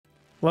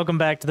Welcome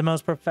back to the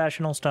most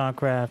professional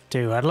StarCraft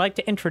 2. I'd like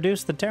to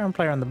introduce the Terran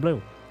player in the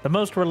blue, the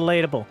most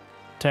relatable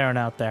Terran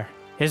out there.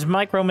 His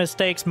micro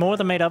mistakes more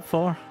than made up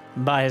for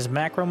by his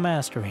macro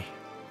mastery.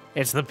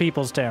 It's the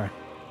people's Terran.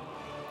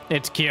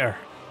 It's Cure.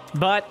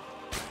 But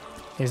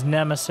his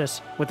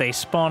nemesis with a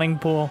spawning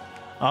pool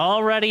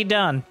already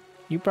done.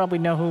 You probably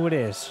know who it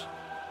is.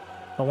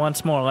 But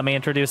once more, let me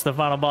introduce the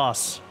final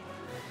boss.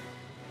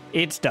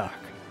 It's Dark.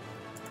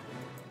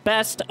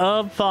 Best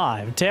of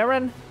 5.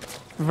 Terran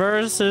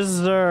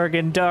versus Zerg,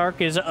 and Dark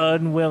is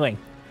unwilling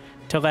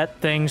to let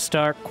things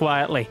start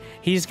quietly.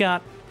 He's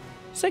got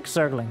 6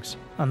 Zerglings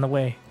on the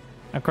way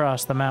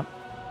across the map,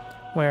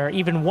 where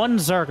even one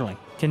Zergling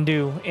can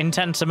do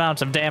intense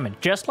amounts of damage.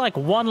 Just like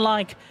one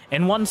like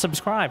and one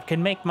subscribe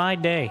can make my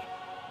day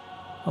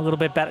a little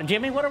bit better.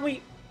 Jimmy, what are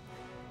we...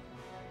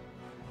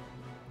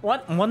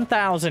 What?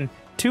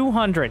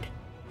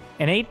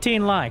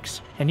 1,218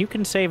 likes, and you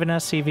can save an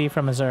SCV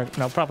from a Zerg.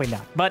 No, probably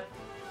not, but...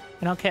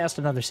 and I'll cast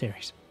another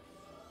series.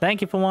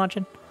 Thank you for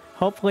watching.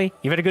 Hopefully,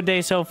 you've had a good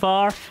day so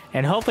far,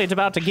 and hopefully it's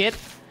about to get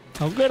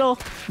a little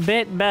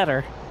bit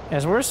better,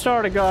 as we're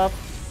starting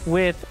off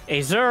with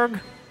a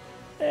Zerg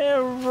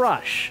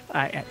rush.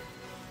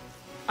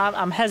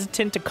 I'm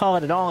hesitant to call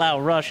it an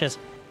all-out rush, as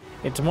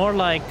it's more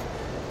like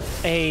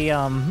a,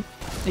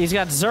 he's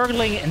got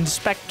Zergling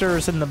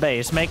inspectors in the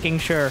base, making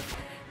sure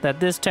that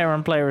this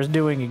Terran player is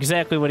doing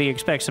exactly what he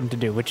expects him to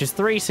do, which is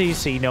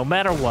 3CC no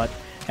matter what,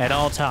 at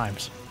all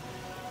times.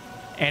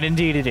 And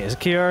indeed it is.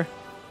 Cure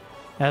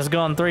has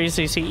gone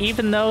 3CC,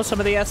 even though some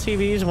of the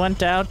SCVs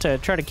went out to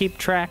try to keep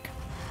track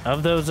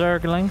of those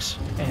Zerglings.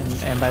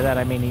 And by that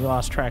I mean he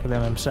lost track of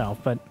them himself.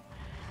 But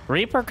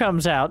Reaper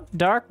comes out.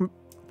 Dark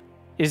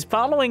is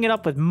following it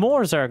up with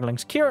more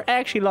Zerglings. Cure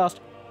actually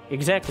lost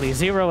exactly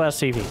 0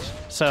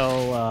 SCVs.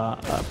 So,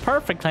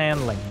 perfect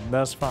handling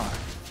thus far.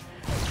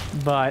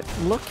 But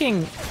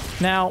looking...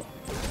 now,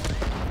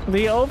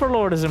 the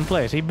Overlord is in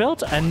place. He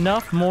built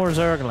enough more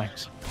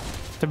Zerglings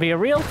to be a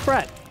real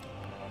threat.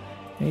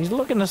 He's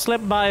looking to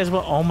slip by as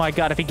well. Oh my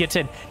god, if he gets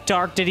in.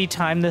 Dark, did he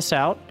time this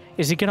out?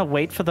 Is he gonna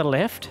wait for the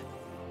lift?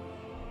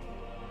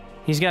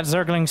 He's got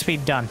Zergling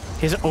speed done.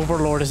 His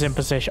Overlord is in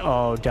position.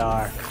 Oh,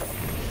 Dark.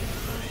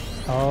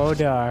 Oh,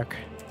 Dark.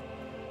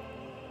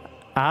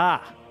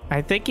 Ah,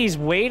 I think he's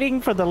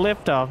waiting for the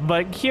liftoff,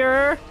 but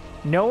Cure,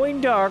 knowing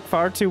Dark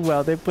far too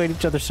well, they've played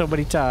each other so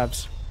many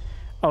times.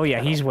 Oh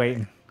yeah, he's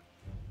waiting.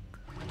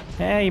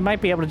 Hey, he might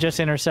be able to just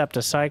intercept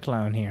a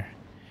Cyclone here.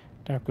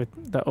 Dark with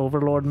the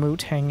Overlord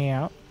moot hanging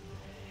out.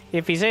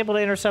 If he's able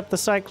to intercept the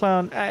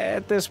Cyclone,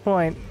 at this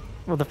point...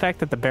 well, the fact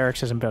that the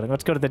barracks isn't building.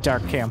 Let's go to the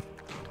Dark cam.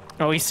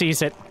 Oh, he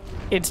sees it.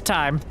 It's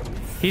time.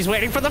 He's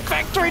waiting for the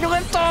factory to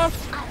lift off!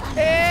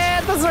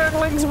 And the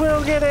Zerglings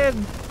will get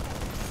in!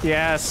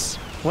 Yes.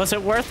 Was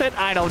it worth it?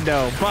 I don't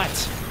know, but...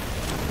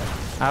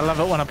 I love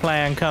it when a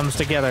plan comes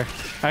together.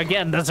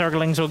 Again, the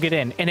Zerglings will get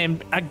in. And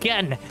then,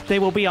 again, they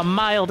will be a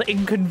mild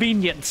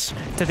inconvenience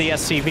to the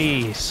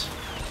SCVs.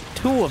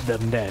 2 of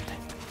them dead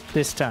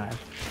this time,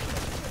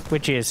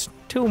 which is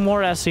 2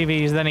 more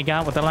SCVs than he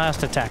got with the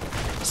last attack.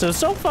 So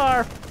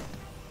far,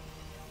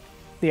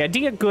 the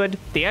idea good,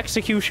 the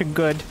execution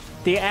good,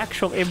 the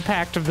actual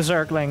impact of the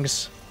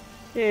Zerglings,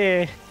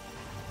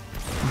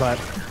 but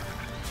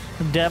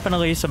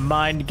definitely some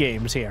mind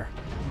games here.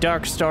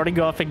 Dark starting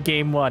off in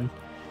game 1,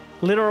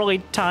 literally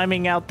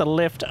timing out the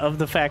lift of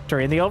the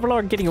factory, and the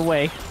Overlord getting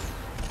away.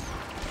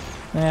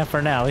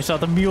 For now, we saw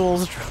the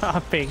mules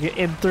dropping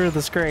in through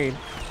the screen.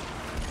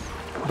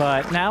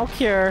 But now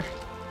Cure...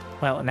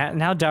 well,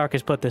 now Dark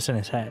has put this in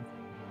his head.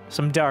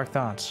 Some dark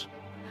thoughts.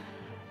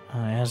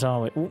 As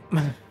always...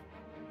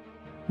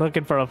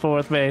 looking for a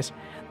 4th base.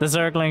 The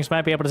Zerglings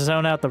might be able to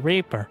zone out the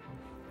Reaper.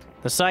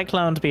 The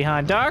Cyclone's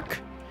behind Dark.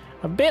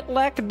 A bit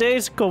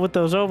lackadaisical with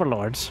those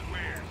Overlords.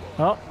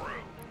 Oh,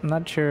 I'm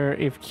not sure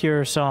if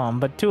Cure saw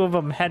them, but 2 of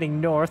them heading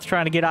north,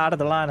 trying to get out of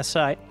the line of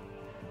sight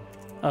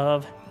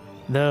of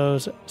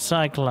those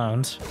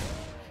Cyclones.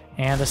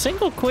 And a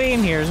single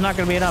Queen here is not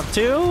going to be enough.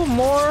 2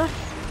 more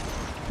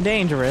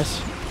dangerous.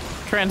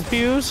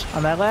 Transfuse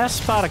on that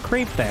last spot of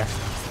creep there.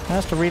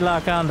 Has to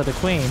relock onto the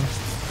Queen.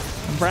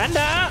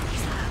 Brenda!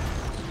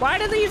 Why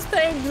do these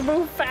things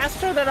move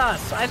faster than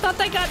us? I thought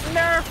they got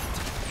nerfed.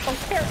 Oh,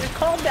 Karen,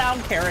 calm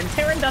down, Karen.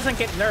 Terran doesn't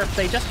get nerfed.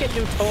 They just get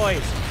new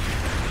toys.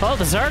 Oh,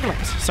 the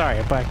Zerglings. Sorry,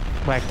 I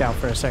blacked out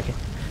for a second.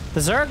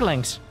 The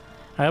Zerglings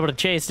are able to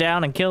chase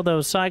down and kill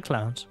those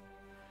Cyclones.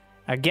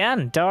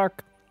 Again,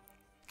 Dark...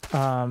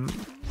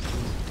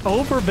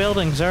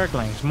 overbuilding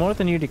Zerglings, more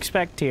than you'd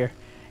expect here.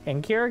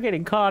 And Cure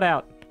getting caught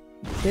out.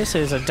 This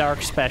is a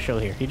Dark special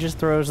here. He just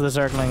throws the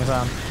Zerglings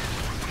on.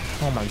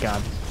 Oh my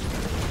god.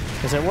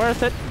 Is it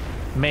worth it?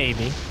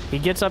 Maybe. He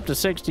gets up to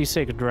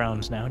 66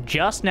 drones now.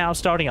 Just now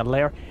starting a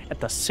lair at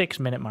the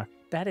 6-minute mark.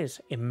 That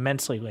is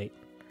immensely late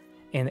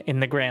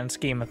in the grand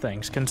scheme of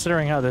things,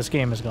 considering how this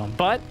game is going.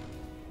 But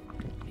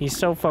he's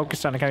so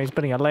focused on it, he's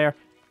putting a lair.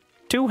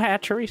 2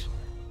 hatcheries.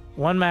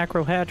 1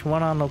 macro hatch,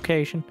 1 on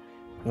location,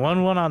 1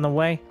 on the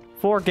way,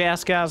 4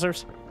 gas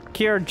geysers.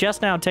 Cure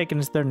just now taking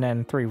his 3rd net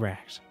and 3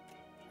 racks.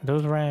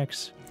 Those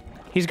racks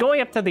He's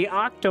going up to the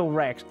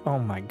Octo-Rex. Oh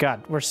my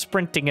god, we're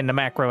sprinting into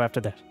macro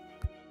after this.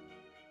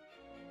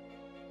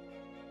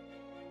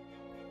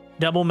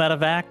 Double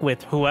medevac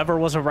with whoever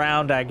was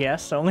around, I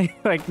guess. Only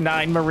like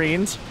 9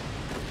 Marines.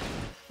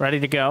 Ready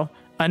to go.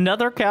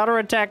 Another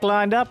counterattack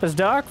lined up as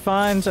Dark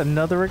finds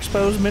another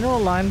exposed mineral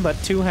line,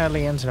 but 2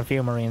 Hellions and a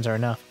few Marines are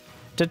enough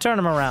to turn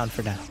him around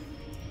for now.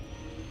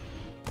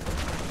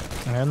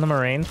 And the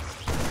Marines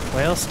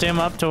will stim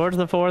up towards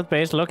the 4th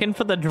base, looking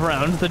for the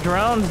drones. The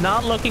drone's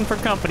not looking for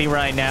company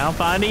right now,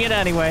 finding it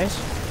anyways.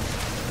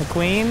 The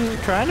Queen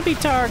trying to be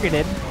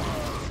targeted.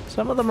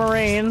 Some of the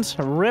Marines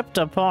ripped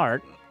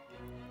apart.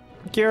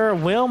 Cure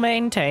will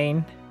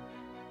maintain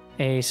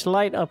a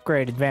slight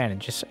upgrade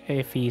advantage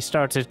if he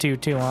starts a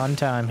 2-2 on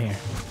time here.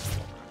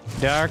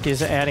 Dark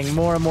is adding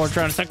more and more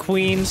drones. The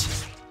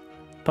Queens,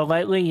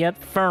 politely yet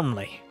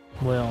firmly,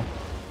 will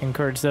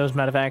encourage those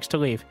medevacs to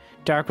leave.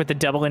 Dark with the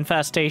double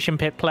infestation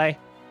pit play.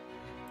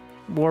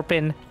 Warp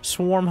in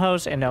swarm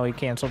host, and no, he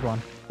canceled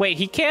one. Wait,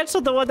 he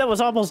canceled the one that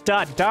was almost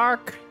done.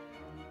 Dark,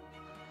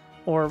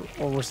 or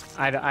was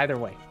either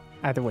way.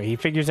 Either way, he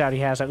figures out he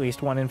has at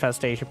least 1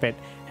 infestation pit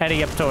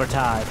heading up towards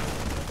Hive.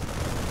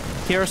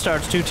 Kira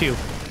starts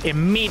 2-2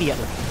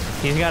 immediately.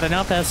 He's got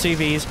enough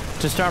SCVs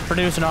to start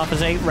producing off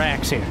his 8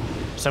 racks here.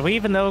 So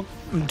even though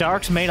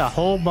Dark's made a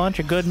whole bunch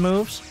of good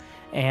moves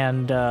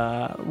and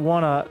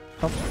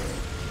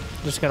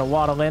just gonna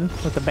waddle in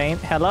with the Bane.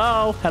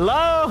 Hello,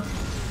 hello.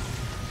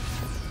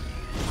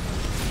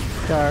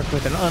 Dark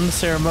with an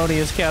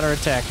unceremonious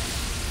counterattack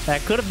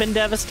that could have been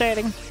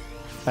devastating,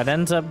 but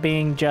ends up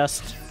being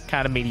just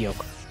kind of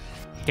mediocre.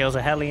 Kills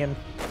a Hellion,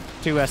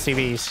 2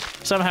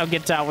 SCVs, somehow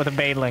gets out with a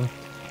Baneling,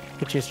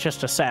 which is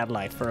just a sad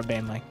life for a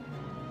Baneling.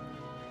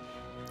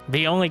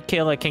 The only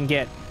kill it can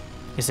get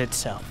is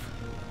itself,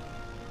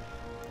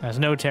 as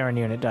no Terran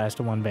unit dies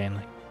to 1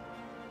 Baneling.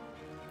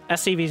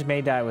 SCVs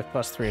may die with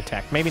 +3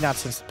 attack, maybe not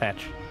since the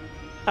patch.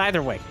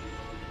 Either way,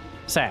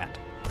 sad.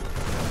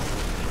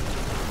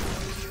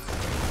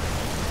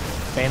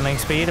 Baneling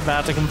speed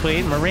about to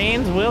complete.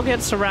 Marines will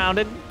get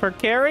surrounded.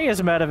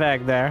 Precarious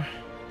medevac there.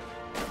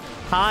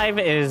 Hive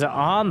is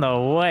on the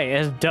way.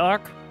 As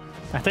Dark,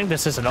 I think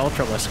this is an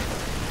Ultralisk.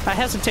 I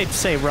hesitate to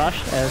say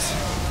rush, as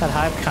that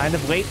Hive kind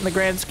of late in the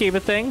grand scheme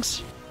of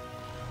things.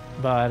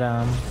 But,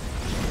 a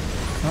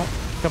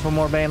couple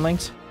more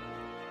Banelings.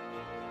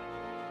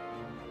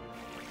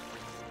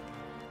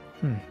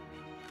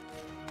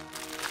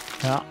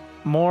 Well,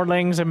 more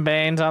Lings and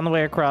Banes on the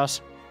way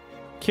across.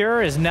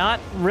 Cure is not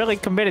really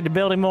committed to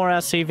building more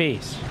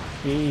SCVs.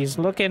 He's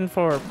looking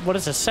for what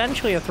is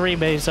essentially a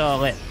 3-base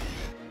all-in,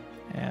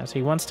 as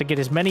he wants to get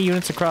as many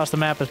units across the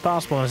map as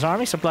possible, and his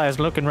army supply is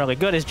looking really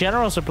good. His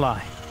general supply,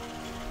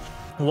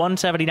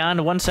 179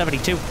 to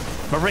 172.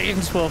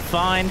 Marines will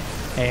find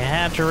a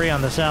hatchery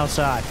on the south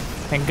side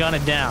and gun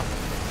it down.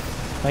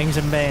 Lings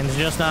and Banes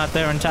just not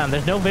there in time.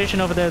 There's no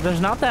vision over there. There's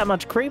not that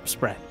much creep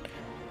spread.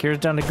 Cure's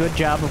done a good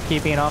job of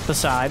keeping it off the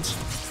sides,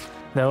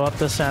 though up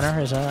the center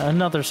is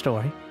another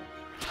story.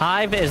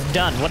 Hive is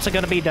done. What's it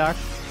going to be, Dark?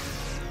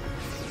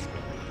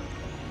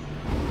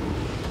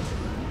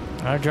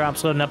 Our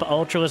drops loading up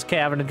Ultralisk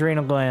Cavern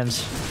Adrenal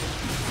Glands.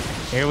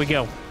 Here we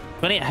go.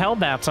 Plenty of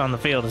Hellbats on the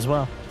field as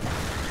well.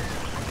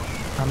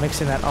 I'm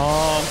mixing that.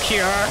 Oh,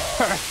 Cure!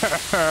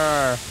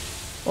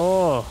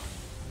 Oh.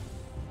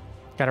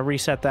 Gotta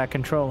reset that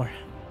controller.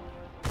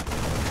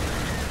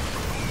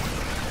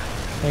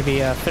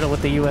 Maybe fiddle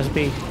with the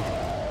USB.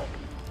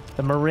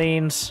 The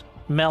Marines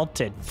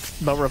melted,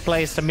 but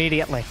replaced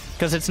immediately.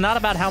 Because it's not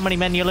about how many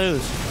men you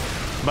lose,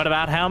 but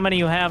about how many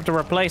you have to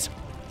replace.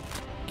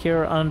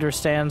 Cure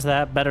understands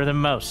that better than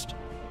most,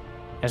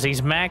 as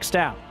he's maxed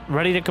out,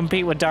 ready to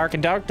compete with Dark,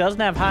 and Dark doesn't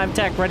have Hive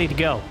Tech ready to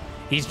go.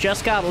 He's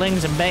just got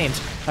Lings and Banes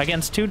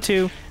against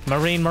 2-2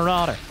 Marine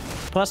Marauder.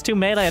 +2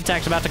 melee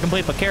attacks about to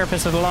complete, but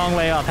Carapace is a long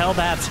way off.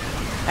 Hellbats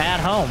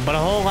at home, but a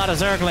whole lot of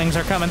Zerglings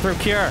are coming through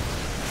Cure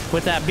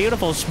with that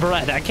beautiful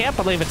spread. I can't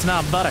believe it's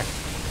not butter.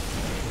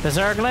 The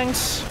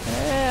Zerglings,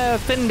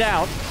 thinned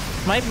out.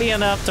 Might be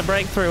enough to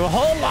break through. A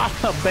whole lot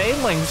of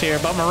Banelings here,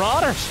 but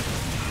Marauders,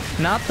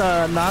 not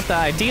the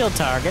ideal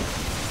target.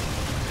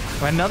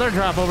 Another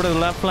drop over to the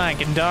left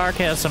flank, and Dark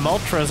has some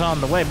Ultras on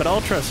the way, but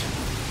Ultras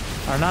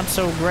are not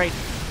so great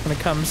when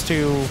it comes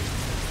to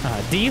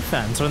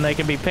defense when they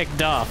can be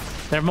picked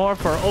off. They're more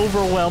for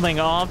overwhelming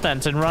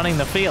offense and running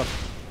the field.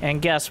 And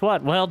guess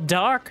what? Well,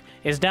 Dark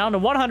is down to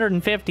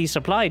 150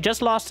 supply. He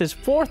just lost his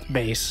 4th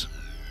base.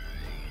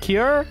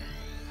 Cure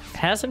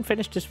hasn't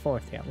finished his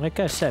 4th yet. Like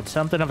I said,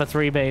 something of a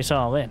 3-base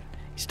all-in.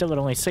 He's still at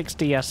only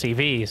 60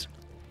 SCVs.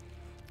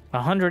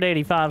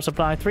 185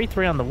 supply,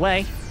 3-3 on the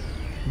way.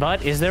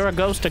 But is there a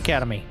Ghost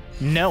Academy?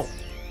 No.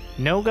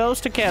 No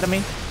Ghost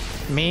Academy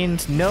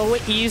means no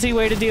easy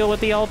way to deal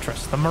with the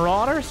Ultras. The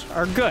Marauders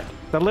are good.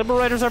 The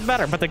Liberators are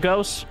better, but the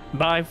Ghosts,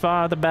 by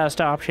far the best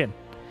option.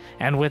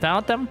 And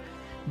without them,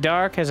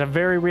 Dark has a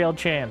very real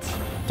chance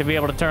to be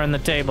able to turn the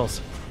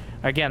tables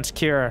against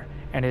Cure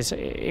and his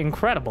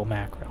incredible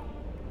macro.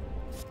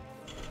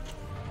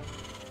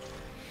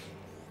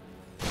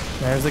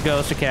 There's the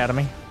Ghost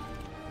Academy.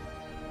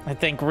 I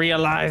think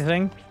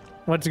realizing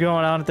what's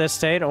going on at this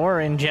state,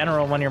 or in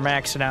general when you're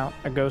maxing out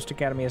a Ghost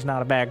Academy, is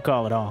not a bad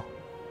call at all.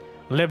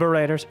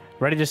 Liberators,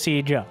 ready to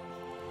siege up.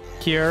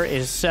 Cure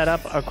is set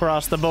up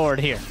across the board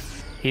here.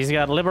 He's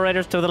got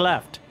Liberators to the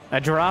left, a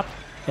drop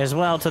as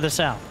well to the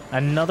south,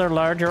 another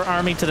larger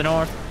army to the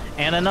north,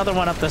 and another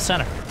one up the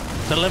center.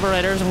 The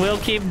Liberators will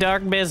keep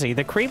Dark busy.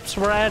 The creep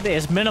spread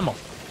is minimal.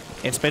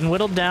 It's been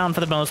whittled down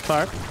for the most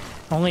part.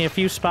 Only a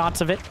few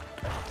spots of it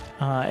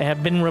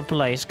have been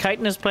replaced.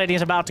 Chitinous plating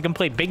is about to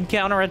complete. Big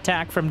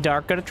counterattack from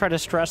Dark. Gonna try to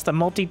stress the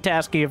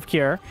multitasking of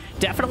Cure.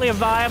 Definitely a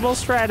viable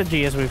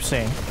strategy, as we've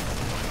seen.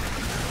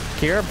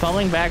 Cure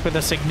pulling back with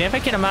a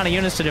significant amount of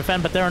units to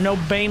defend, but there are no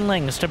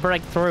Banelings to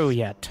break through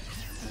yet.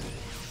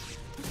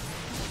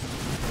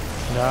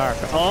 Dark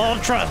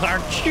Ultras are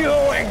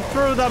chewing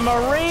through the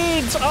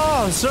Marines!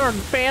 Oh, Zerg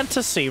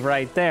fantasy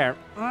right there.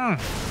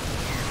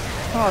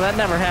 Oh, that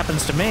never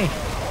happens to me.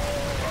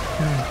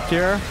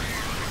 Cure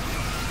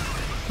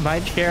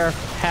might share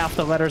half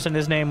the letters in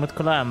his name with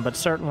Clem, but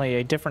certainly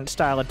a different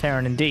style of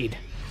Terran indeed.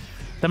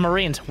 The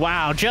Marines,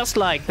 wow, just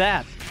like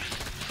that.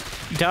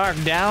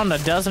 Dark down a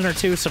dozen or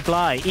two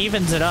supply,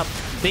 evens it up.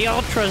 The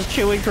Ultras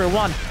chewing through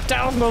one.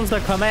 Down goes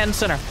the command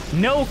center.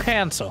 No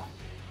cancel.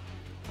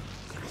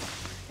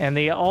 And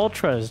the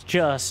Ultras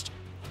just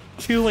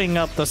chewing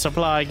up the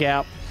supply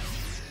gap.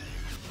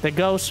 The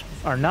Ghosts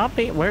are not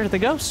being... Where's the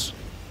Ghosts?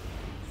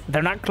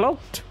 They're not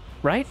cloaked,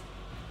 right?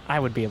 I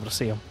would be able to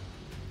see them.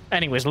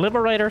 Anyways,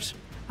 Liberators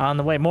on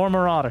the way. More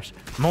Marauders.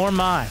 More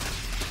mines.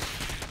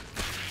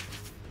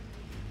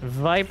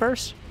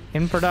 Vipers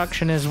in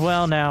production as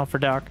well now for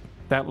Dark.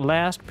 That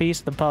last piece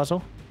of the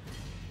puzzle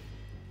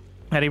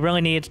that he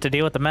really needs to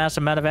deal with the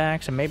massive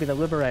medevacs and maybe the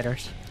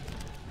Liberators.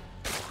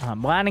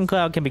 Blinding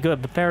Cloud can be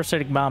good, but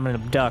Parasitic Bomb and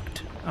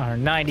Abduct are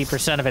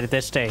 90% of it at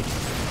this stage.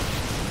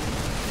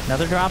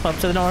 Another drop up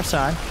to the north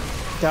side.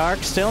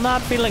 Dark still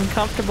not feeling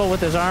comfortable with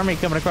his army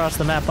coming across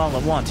the map all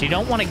at once. You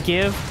don't want to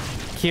give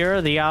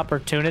Cure the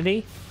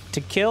opportunity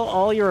to kill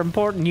all your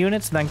important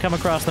units and then come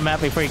across the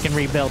map before you can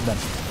rebuild them.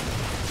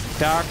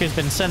 Dark has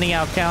been sending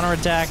out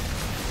counterattack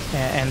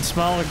and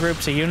smaller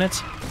groups of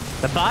units.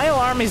 The bio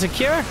armies of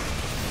Cure,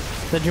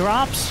 the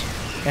drops,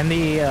 and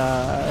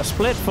the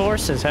split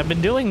forces have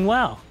been doing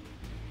well.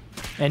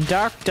 And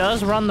Dark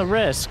does run the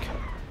risk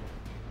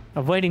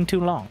of waiting too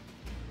long,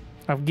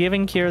 of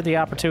giving Cure the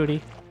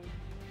opportunity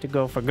to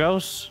go for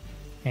Ghosts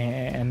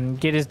and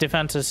get his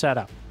defenses set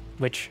up,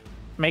 which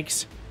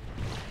makes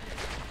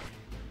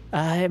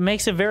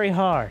it very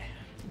hard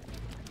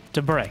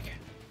to break.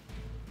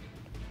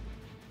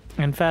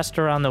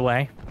 Infestor on the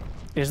way.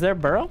 Is there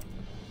burrow?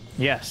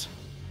 Yes.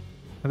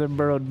 Are there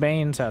burrowed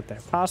Banes out there?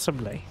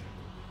 Possibly.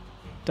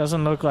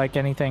 Doesn't look like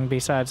anything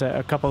besides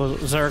a couple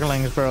of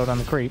Zerglings burrowed on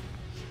the creep.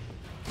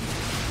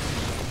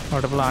 Or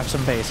to block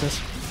some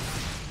bases.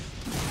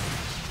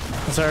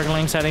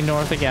 Zerglings heading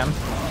north again.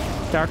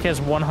 Dark has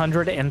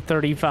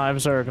 135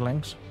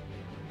 Zerglings.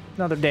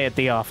 Another day at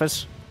the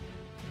office.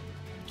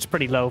 It's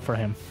pretty low for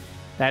him.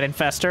 That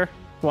Infestor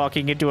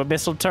walking into a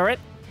missile turret.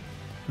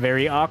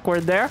 Very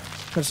awkward there.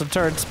 Missile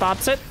turret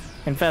spots it.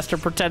 Infestor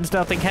pretends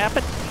nothing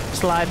happened.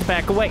 Slides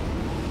back away.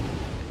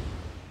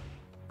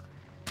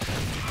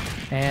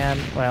 And,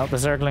 well, the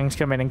Zerglings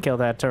come in and kill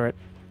that turret.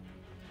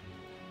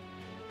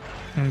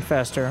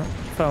 Infestor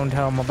phoned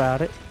home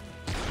about it.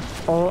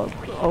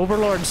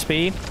 Overlord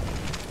speed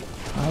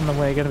on the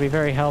way, going to be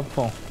very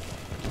helpful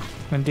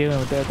when dealing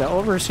with it. The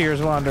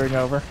Overseer's wandering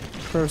over.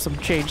 Throw some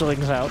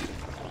changelings out.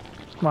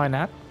 Why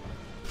not?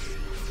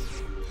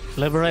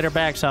 Liberator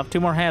backs up. 2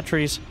 more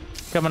hatcheries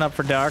coming up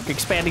for Dark,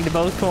 expanding to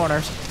both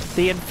corners.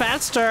 The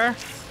Infestor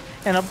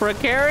in a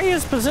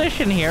precarious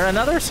position here.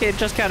 Another hit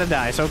just kind of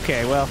dies.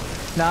 Okay, well,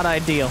 not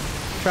ideal.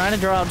 Trying to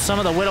draw out some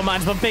of the Widow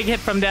Mines, but big hit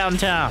from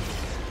downtown.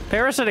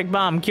 Parasitic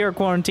Bomb, Cure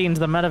quarantines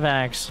the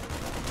medevacs.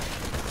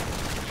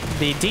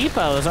 The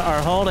depots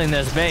are holding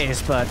this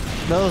base, but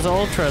those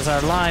Ultras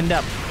are lined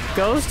up.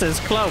 Ghost is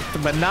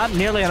cloaked, but not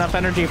nearly enough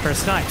energy for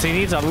snipes. He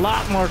needs a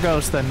lot more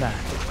Ghosts than that.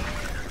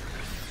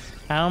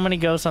 How many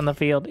Ghosts on the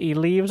field? He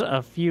leaves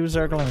a few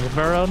Zerglings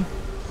burrowed.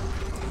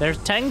 There's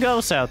 10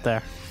 Ghosts out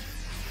there.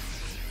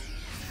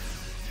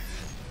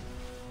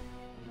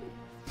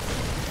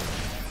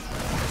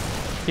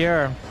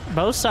 Here,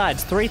 both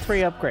sides,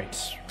 3/3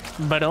 upgrades,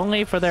 but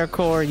only for their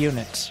core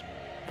units.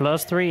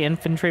 +3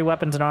 infantry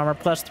weapons and armor,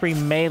 +3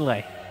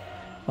 melee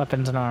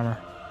weapons and armor.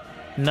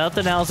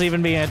 Nothing else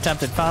even being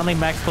attempted. Finally,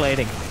 mech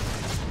plating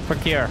for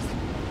Cure,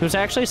 who's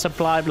actually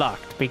supply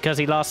blocked because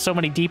he lost so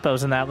many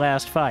depots in that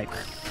last fight.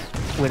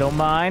 Widow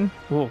Mine.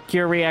 Ooh,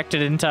 Cure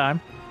reacted in time.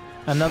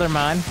 Another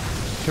mine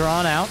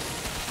drawn out.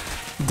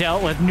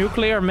 Dealt with.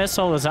 Nuclear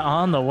missile is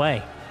on the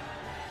way.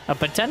 A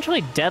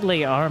potentially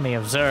deadly army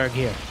of Zerg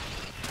here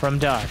from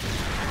Dark.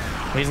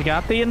 He's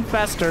got the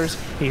Infestors.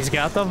 He's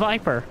got the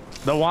Viper.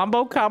 The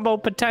Wombo combo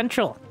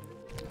potential.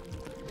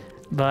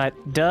 But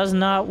does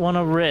not want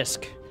to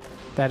risk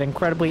that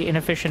incredibly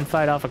inefficient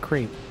fight off a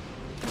creep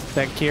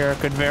that Cure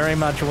could very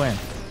much win.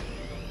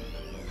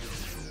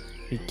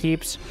 He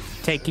keeps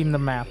taking the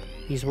map.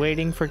 He's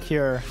waiting for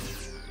Cure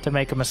to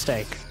make a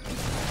mistake.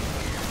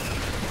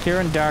 Kier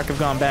and Dark have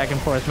gone back and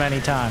forth many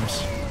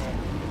times.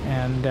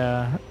 And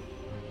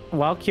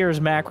while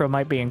Kier's macro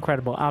might be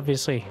incredible,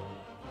 obviously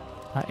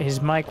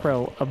his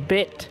micro a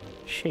bit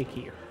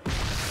shakier.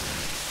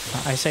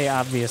 I say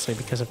obviously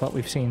because of what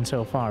we've seen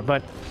so far,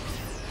 but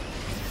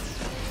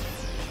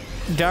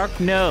Dark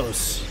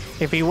knows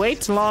if he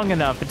waits long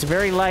enough, it's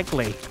very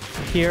likely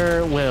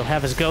Kier will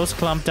have his ghost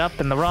clumped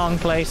up in the wrong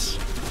place,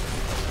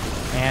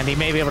 and he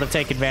may be able to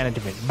take advantage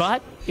of it.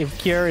 But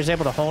if Kier is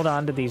able to hold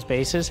on to these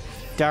bases,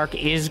 Dark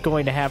is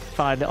going to have to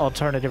find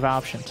alternative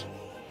options.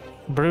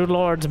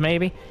 Broodlords,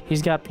 maybe.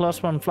 He's got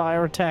 +1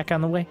 flyer attack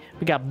on the way.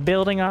 We got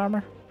building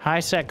armor,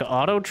 high-sec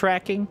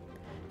auto-tracking,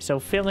 so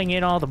filling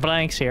in all the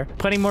blanks here.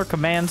 Plenty more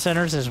command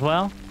centers as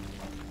well.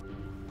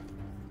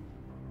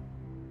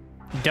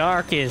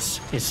 Dark is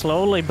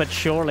slowly but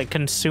surely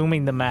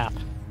consuming the map.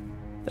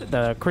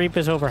 The creep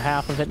is over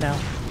half of it now.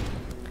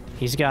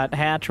 He's got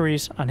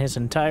hatcheries on his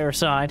entire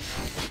side.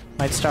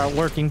 Might start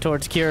working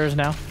towards cures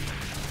now.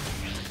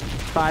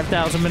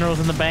 5,000 minerals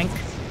in the bank.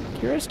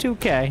 Cures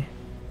 2k.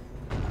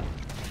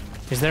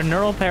 Is there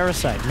neural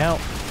parasite? No.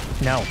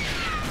 No.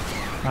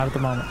 Not at the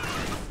moment.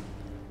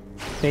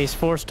 Base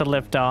forced to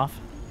lift off.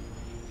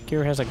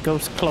 Cure has a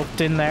ghost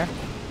cloaked in there.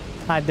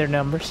 Hide their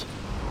numbers.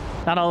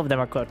 Not all of them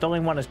are cloaked. Only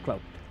one is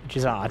cloaked, which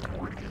is odd.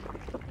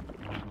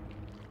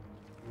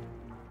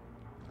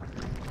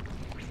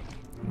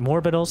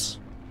 Morbidals.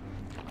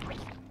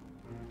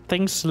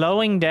 Things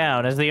slowing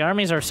down as the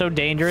armies are so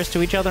dangerous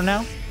to each other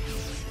now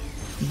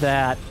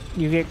that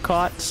you get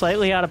caught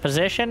slightly out of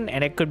position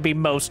and it could be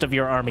most of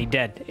your army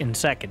dead in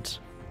seconds.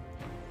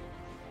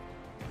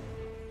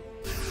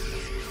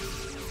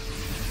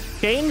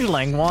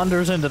 Changeling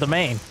wanders into the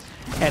main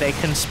at a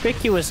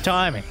conspicuous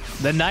timing.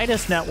 The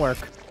Nidus network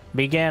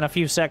began a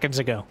few seconds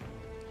ago,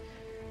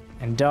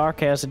 and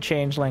Dark has a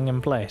Changeling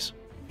in place.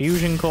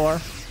 Fusion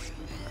core,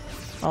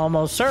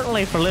 almost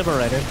certainly for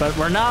Liberators, but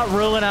we're not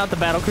ruling out the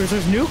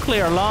battlecruisers.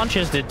 Nuclear launch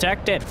is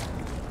detected.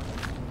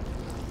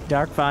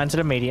 Dark finds it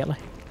immediately,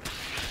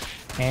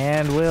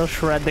 and will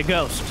shred the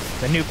ghost.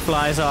 The nuke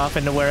flies off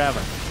into wherever.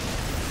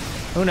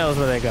 Who knows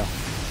where they go?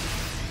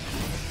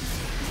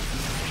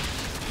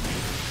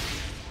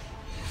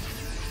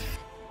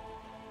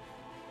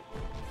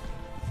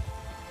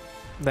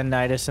 The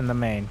Nidus in the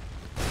main.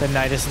 The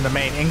Nidus in the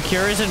main. And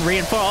Cure isn't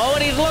reinforced. Oh,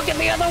 and he's looking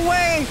the other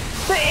way!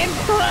 The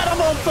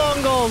incredible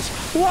bungles!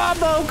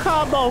 Wombo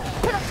combo!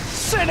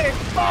 Parasitic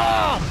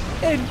bomb!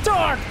 And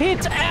Dark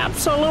hits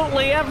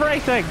absolutely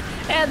everything!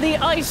 And the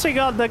icing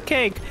on the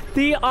cake,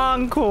 the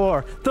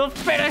encore, the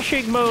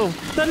finishing move,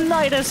 the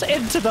Nidus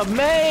into the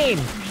main!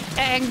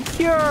 And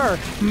Cure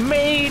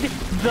made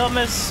the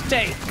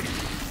mistake.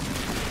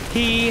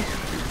 The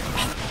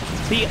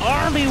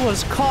army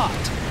was caught,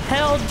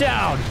 held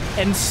down,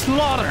 and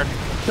slaughtered.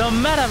 The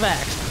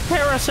Metavax,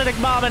 parasitic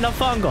bomb into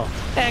fungal,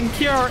 and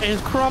Cure is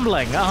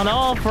crumbling on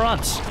all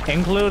fronts,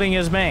 including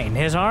his main.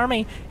 His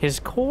army, his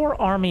core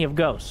army of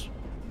ghosts,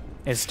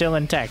 is still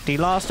intact. He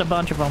lost a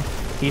bunch of them.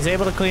 He's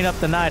able to clean up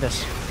the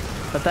Nidus,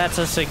 but that's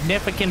a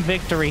significant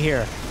victory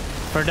here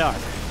for Dark.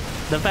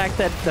 The fact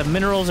that the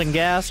minerals and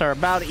gas are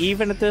about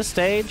even at this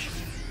stage,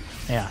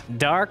 yeah,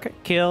 Dark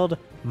killed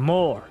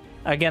more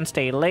against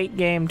a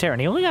late-game Terran.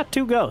 He only got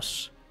 2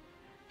 ghosts,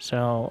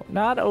 so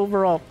not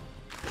overall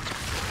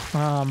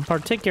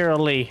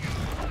particularly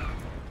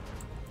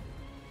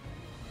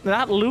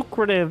not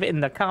lucrative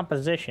in the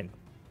composition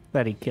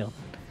that he killed,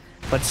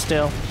 but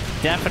still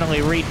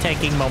definitely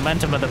retaking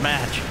momentum of the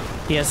match.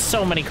 He has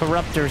so many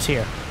corruptors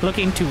here,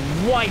 looking to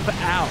wipe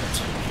out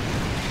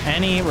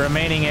any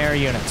remaining air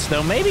units,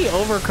 though maybe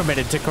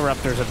overcommitted to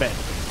corruptors a bit.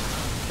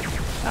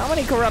 How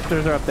many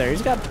corruptors are up there?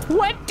 He's got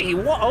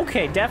 21.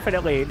 Okay,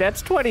 definitely.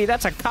 That's 20.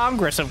 That's a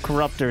congress of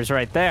corruptors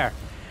right there.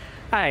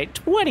 All right,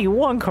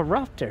 21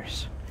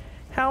 corruptors.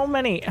 How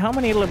many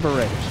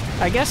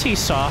Liberators? I guess he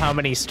saw how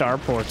many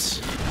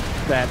starports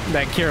that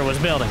Kira was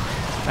building.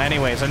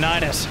 Anyways, a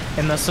Nidus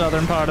in the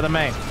southern part of the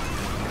main.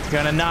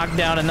 Gonna knock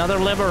down another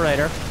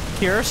Liberator.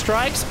 Kira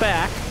strikes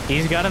back.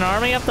 He's got an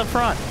army up the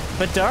front,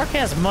 but Dark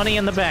has money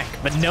in the bank,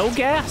 but no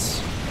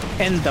gas.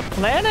 And the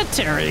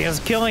Planetary is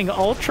killing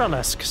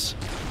Ultralisks.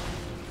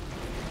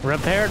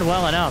 Repaired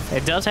well enough.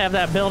 It does have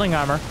that building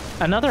armor.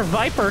 Another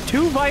Viper.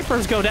 2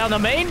 Vipers go down. The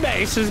main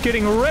base is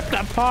getting ripped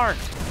apart.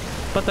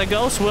 But the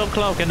Ghost will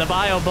cloak, and the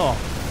Bio Bull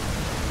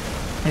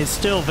is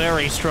still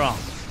very strong.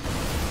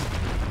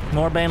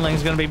 More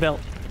Banelings going to be built.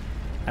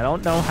 I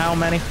don't know how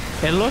many.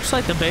 It looks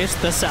like the base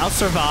to the south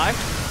survived.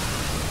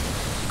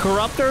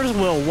 Corruptors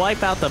will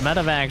wipe out the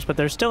Metavacs, but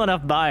there's still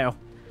enough Bio.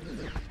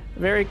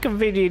 Very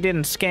convenient he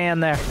didn't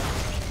scan there.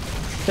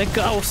 The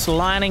Ghosts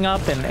lining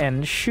up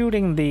and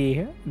shooting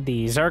the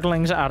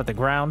Zerglings out of the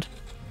ground.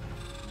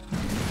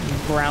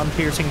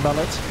 Ground-piercing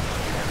bullets.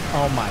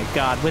 Oh my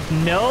god, with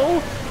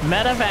no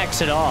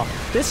Metavacs at all.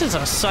 This is a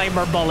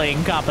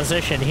cyberbullying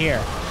composition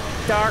here.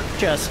 Dark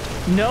just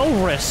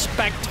no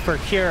respect for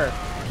Cure.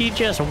 He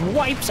just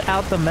wipes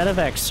out the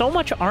Metavacs. So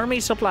much army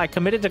supply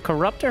committed to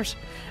Corruptors,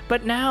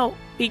 but now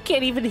he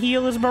can't even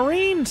heal his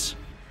Marines.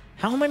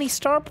 How many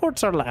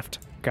starports are left?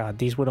 God,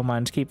 these Widow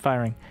Mines keep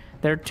firing.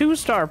 There are 2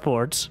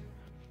 starports.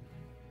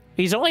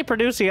 He's only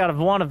producing out of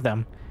one of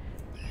them.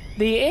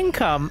 The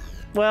income,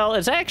 well,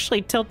 is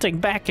actually tilting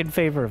back in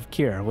favor of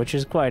Cure, which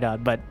is quite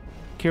odd, but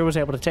Cure was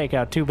able to take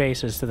out 2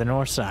 bases to the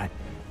north side.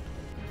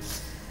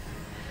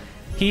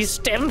 He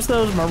stims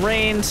those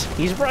Marines.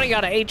 He's running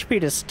out of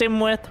HP to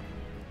stim with.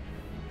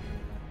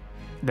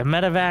 The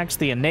medevacs,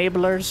 the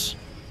enablers,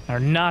 are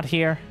not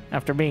here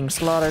after being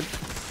slaughtered.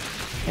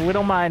 We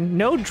don't mind.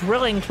 No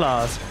drilling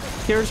claws.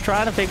 Cure's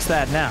trying to fix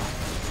that now.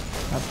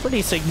 A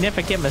pretty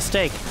significant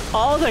mistake.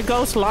 All the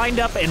ghosts lined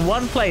up in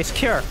one place.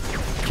 Cure.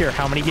 Cure,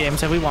 how many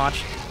games have we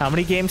watched? How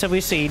many games have we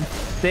seen?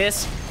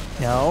 This?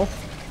 No.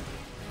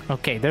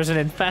 Okay, there's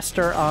an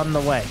infestor on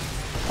the way.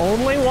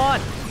 Only one.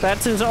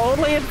 That's his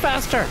only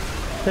infestor.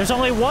 There's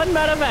only one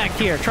medevac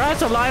here. Tries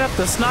to line up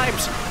the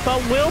snipes,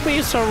 but will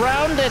be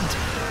surrounded.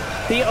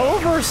 The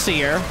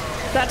Overseer,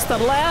 that's the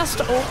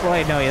last... Oh,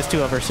 wait, no, he has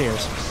 2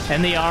 Overseers.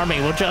 And the army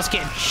will just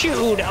get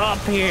chewed up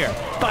here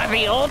by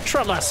the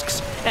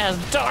Ultralisks as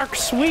Dark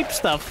sweeps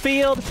the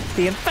field.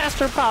 The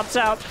Infestor pops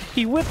out.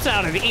 He whips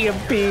out an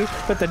EMP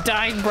with the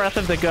dying breath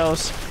of the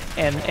Ghost.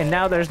 And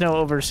now there's no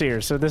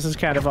Overseers, so this is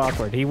kind of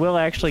awkward. He will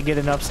actually get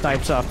enough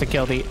snipes off to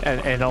kill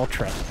an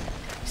Ultra.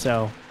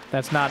 So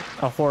that's not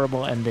a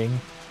horrible ending.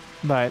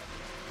 But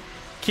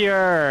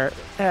Cure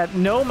had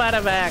no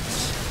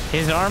medevacs.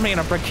 His army in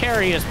a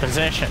precarious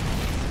position.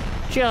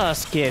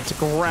 Just gets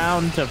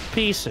ground to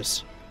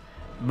pieces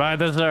by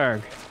the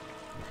Zerg.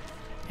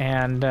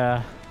 And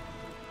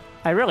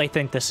I really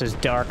think this is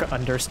Dark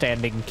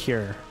understanding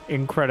Cure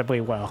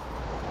incredibly well.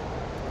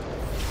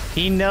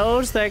 He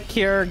knows that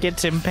Cure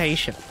gets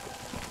impatient.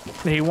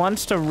 He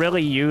wants to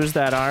really use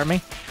that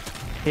army.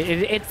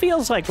 It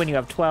feels like when you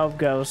have 12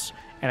 ghosts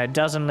and a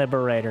dozen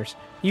liberators,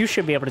 you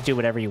should be able to do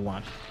whatever you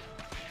want.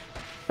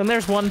 And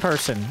there's one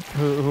person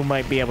who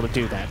might be able to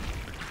do that.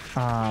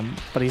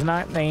 But he's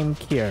not named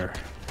Cure.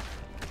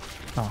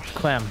 Oh,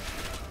 Clem.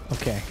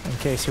 Okay, in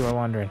case you were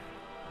wondering.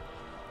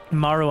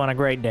 Maru on a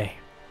great day.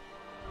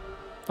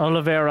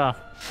 Oliveira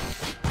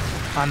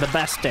on the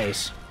best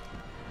days.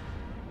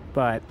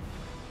 But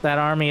that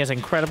army is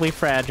incredibly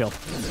fragile.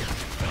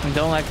 And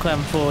don't let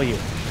Clem fool you.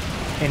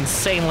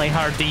 Insanely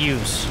hard to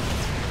use.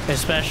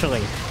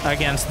 Especially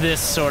against this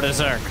sort of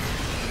Zerg.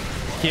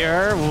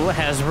 Cure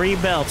has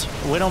rebuilt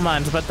Widow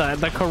Mines, but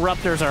the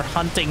Corruptors are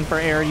hunting for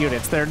air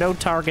units. There are no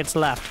targets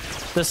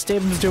left. The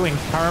Stim's doing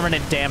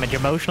permanent damage,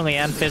 emotionally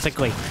and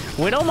physically.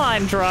 Widow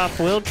Mine drop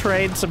will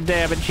trade some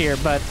damage here,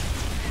 but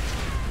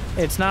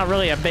it's not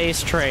really a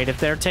base trade if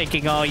they're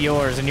taking all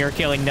yours and you're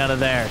killing none of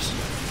theirs.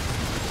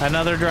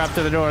 Another drop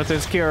to the north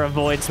as Cure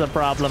avoids the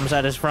problems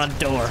at his front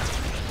door.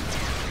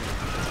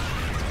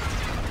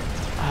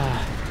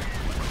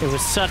 It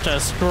was such a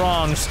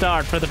strong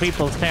start for the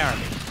People's Terran.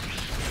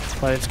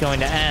 But it's going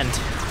to end.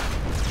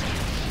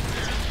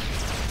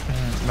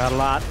 A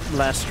lot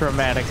less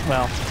dramatic.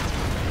 Well,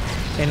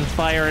 in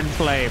fire and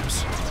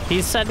flames.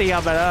 He's sending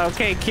up an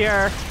okay,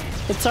 Cure.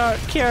 It's our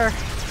Cure.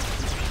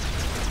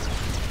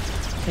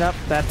 Yep,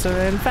 that's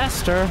an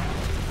infestor.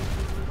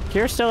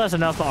 Cure still has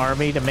enough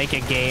army to make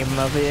a game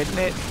of it.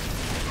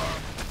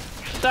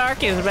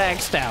 Dark is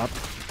maxed out.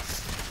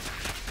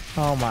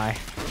 Oh my.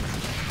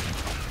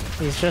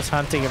 He's just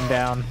hunting him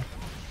down.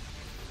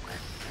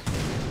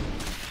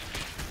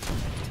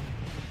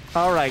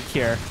 Alright,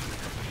 Cure.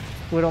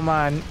 Widow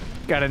Mine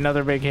got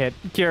another big hit.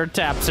 Cure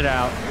taps it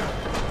out.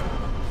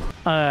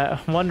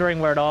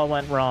 Wondering where it all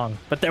went wrong.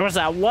 But there was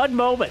that one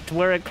moment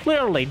where it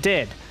clearly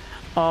did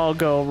all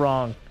go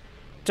wrong.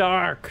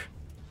 Dark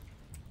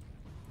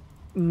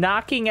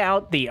knocking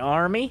out the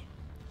army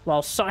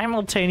while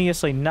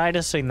simultaneously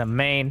nidusing the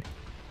main.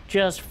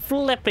 Just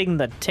flipping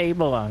the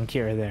table on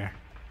Cure there.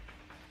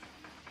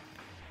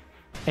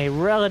 A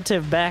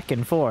relative back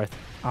and forth.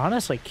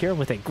 Honestly, Cure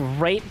with a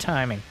great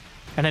timing.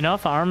 And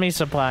enough army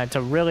supply to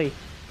really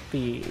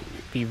be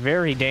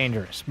very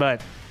dangerous.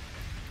 But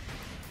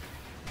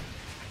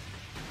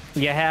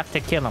you have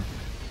to kill him.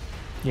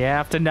 You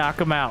have to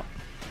knock him out.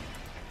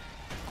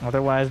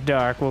 Otherwise,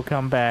 Dark will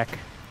come back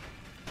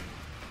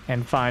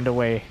and find a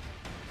way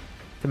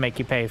to make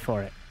you pay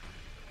for it.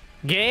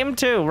 Game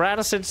 2,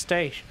 Radisson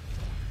Station.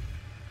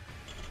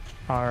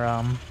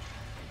 Our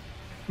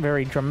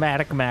very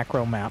dramatic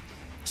macro map.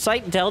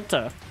 Site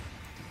Delta.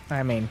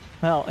 I mean,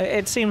 well,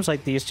 it seems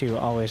like these two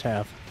always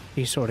have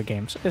these sort of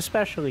games,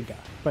 especially Dark,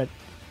 but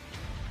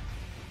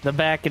the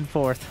back and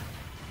forth.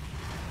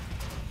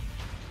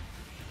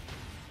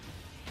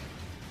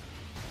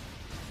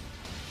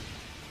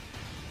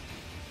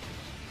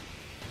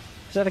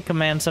 Is that a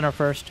command center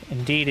first?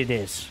 Indeed it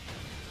is.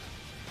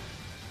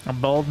 A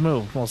bold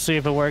move. We'll see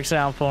if it works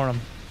out for him.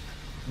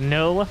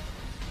 No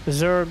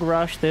Zerg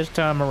rush this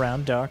time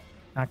around. Dark,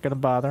 not gonna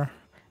bother.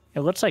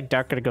 It looks like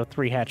Dark gonna go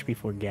 3 hatch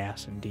before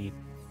gas, indeed.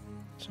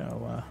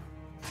 So,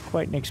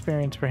 quite an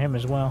experience for him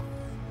as well.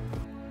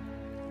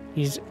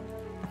 He's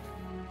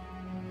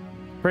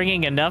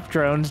bringing enough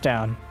drones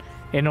down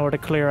in order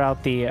to clear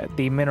out the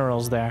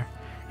minerals there.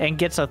 And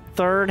gets a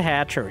 3rd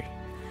hatchery.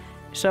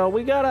 So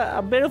we got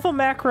a bit of a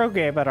macro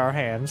game at our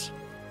hands.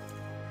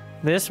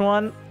 This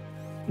one,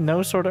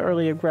 no sort of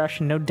early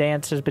aggression, no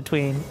dances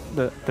between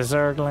the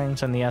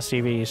Zerglings and the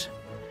SCVs.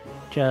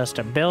 Just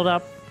a build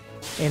up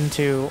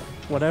into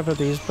whatever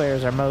these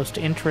players are most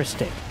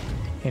interested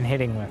in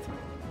hitting with.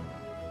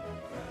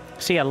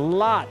 See a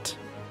lot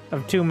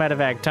of 2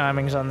 medevac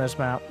timings on this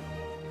map.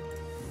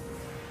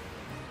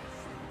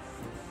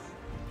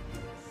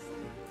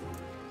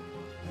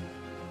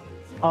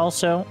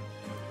 Also,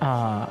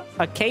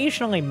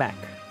 occasionally mech.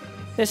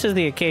 This is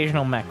the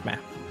occasional mech map,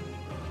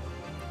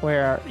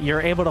 where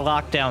you're able to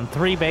lock down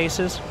 3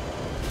 bases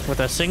with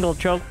a single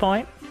choke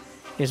point,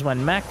 is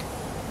when mech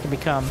can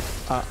become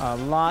a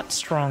lot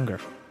stronger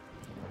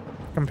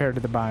compared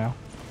to the bio.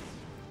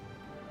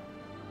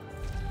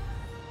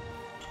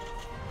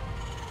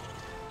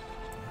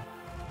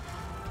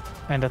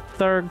 And a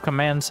 3rd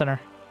command center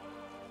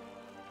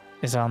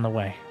is on the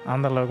way,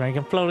 on the low ground.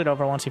 You can float it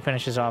over once he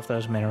finishes off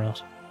those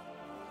minerals.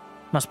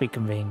 Must be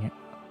convenient.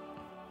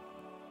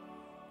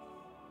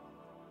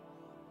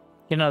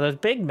 You know, those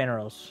big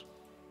minerals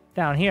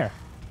down here.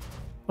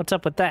 What's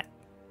up with that?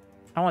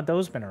 I want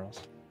those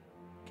minerals.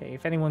 Okay,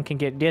 if anyone can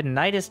get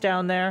Nidus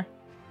down there,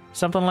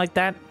 something like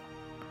that,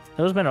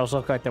 those minerals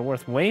look like they're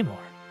worth way more.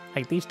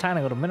 Like these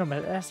tiny little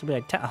minerals, it has to be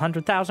like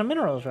 100,000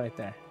 minerals right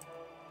there.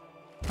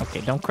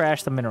 Okay, don't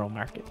crash the mineral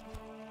market.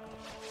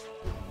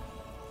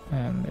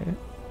 And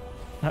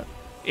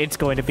it's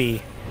going to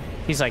be...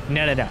 He's like,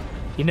 no.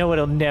 You know what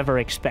he'll never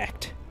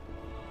expect?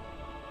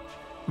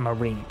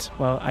 Marines.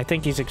 Well, I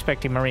think he's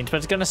expecting Marines, but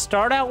it's going to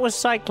start out with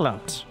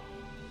Cyclones.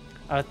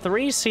 A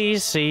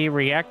 3cc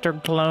reactor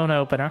clone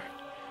opener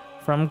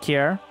from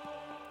Cure,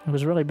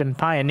 who's really been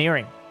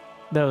pioneering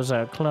those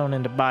clone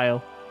into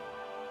bio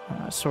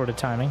sort of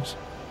timings.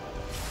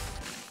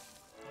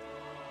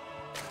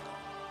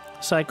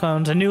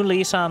 Cyclones, a new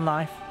lease on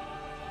life.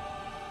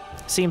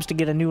 Seems to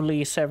get a new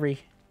lease every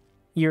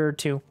year or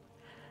two.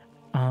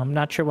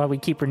 Not sure why we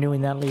keep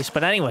renewing that lease,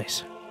 but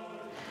anyways.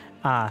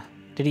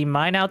 Did he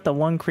mine out the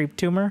 1 creep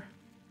tumor?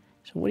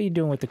 So what are you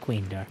doing with the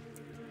queen, Dark?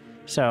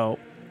 So,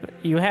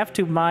 you have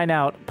to mine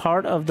out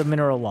part of the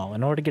mineral wall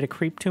in order to get a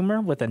creep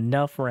tumor with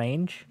enough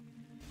range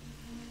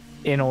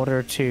in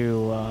order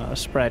to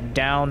spread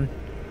down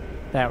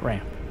that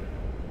ramp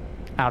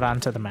out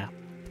onto the map.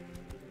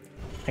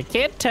 I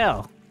can't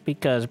tell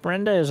because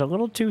Brenda is a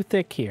little too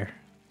thick here.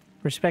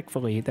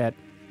 Respectfully, that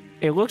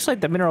it looks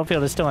like the mineral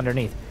field is still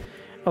underneath.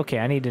 Okay,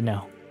 I need to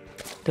know.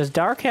 Does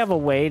Dark have a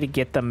way to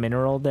get the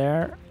mineral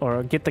there,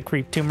 or get the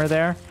creep tumor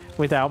there,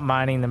 without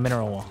mining the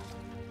mineral wall?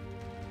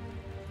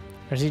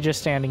 Or is he just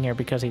standing here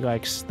because he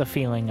likes the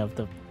feeling of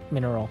the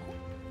mineral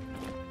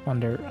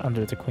under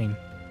the queen?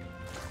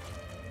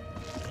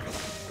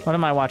 What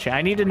am I watching?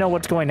 I need to know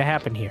what's going to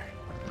happen here.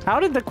 How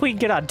did the queen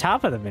get on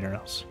top of the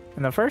minerals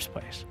in the first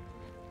place?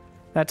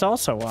 That's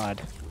also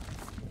odd.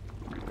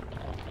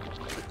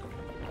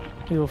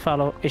 We will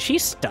follow... Is she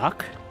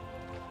stuck?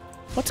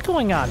 What's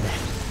going on there?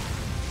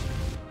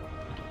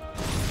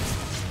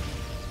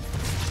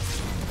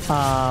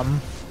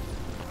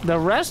 The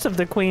rest of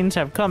the queens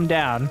have come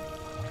down.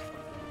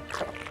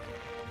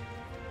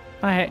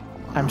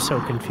 I'm so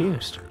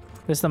confused.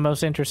 This is the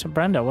most interesting...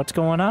 Brenda, what's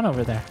going on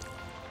over there?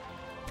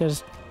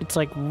 Because it's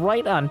like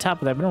right on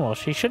top of that mineral.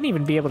 She shouldn't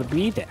even be able to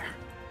be there.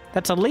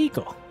 That's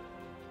illegal.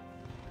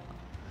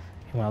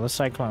 Well, the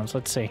Cyclones,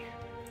 let's see.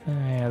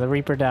 Yeah, the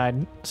Reaper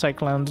died.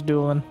 Cyclones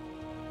dueling.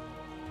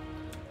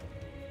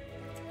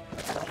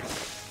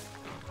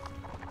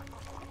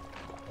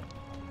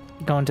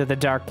 Going to the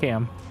dark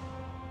cam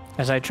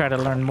as I try to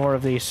learn more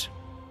of these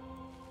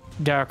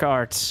dark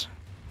arts.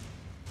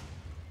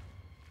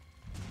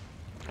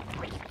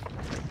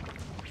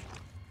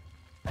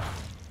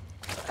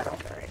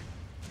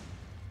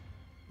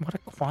 What a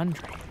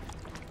quandary.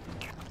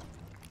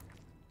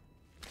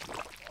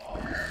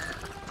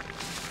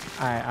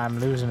 I'm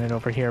losing it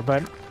over here,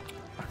 but...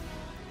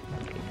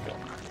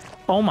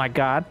 Oh my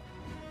god.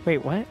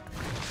 Wait, what?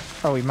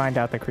 Oh, we mined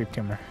out the creep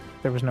tumor.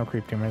 There was no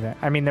creep tumor there.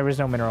 I mean, there was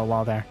no mineral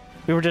wall there.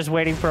 We were just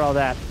waiting for all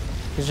that.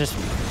 It's just...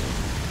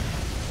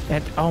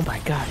 oh my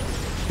god.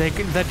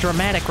 The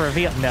dramatic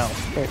reveal... No.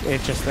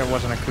 It just... There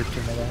wasn't a creep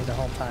tumor there the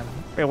whole time.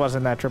 It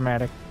wasn't that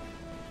dramatic.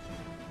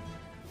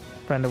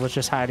 Brenda was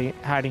just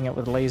hiding it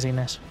with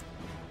laziness.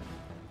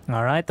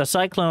 Alright, the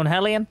Cyclone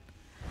Hellion.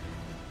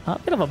 A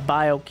bit of a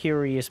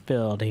bio-curious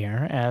build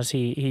here, as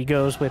he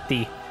goes with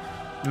the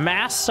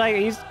mass...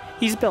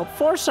 He's built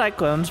 4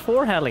 Cyclones,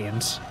 4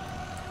 Hellions,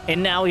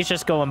 and now he's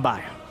just going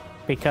bio.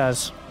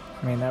 Because,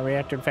 I mean, that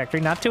reactor factory,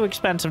 not too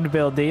expensive to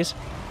build these.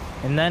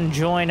 And then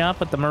join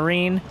up with the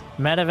Marine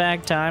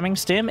medevac timing.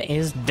 Stim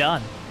is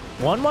done.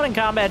 1-1 and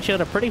combat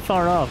shield are pretty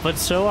far off, but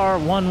so are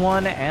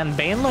 1-1 and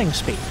Baneling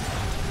speed.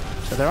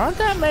 So there aren't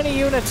that many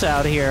units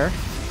out here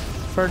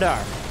for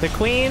Dark. The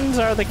Queens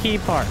are the key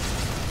part.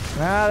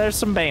 There's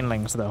some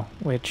Banelings, though,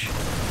 which...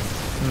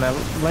 And the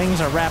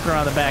Lings are wrapping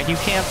around the back. You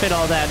can't fit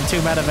all that in 2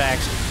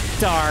 medevacs.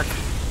 Dark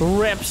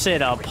rips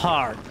it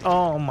apart.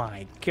 Oh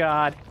my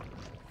god.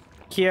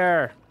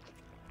 Cure.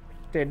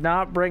 did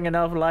not bring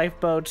enough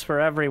lifeboats for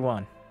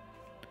everyone.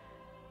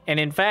 And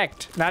in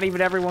fact, not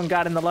even everyone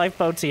got in the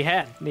lifeboats he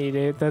had.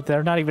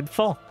 They're not even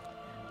full,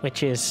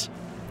 which is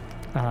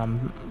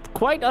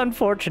quite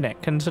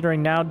unfortunate,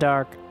 considering now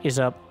Dark is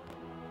up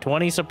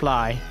 20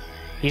 supply.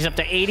 He's up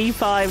to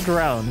 85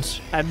 drones.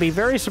 I'd be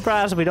very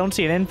surprised if we don't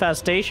see an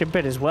infestation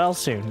pit as well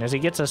soon, as he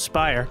gets a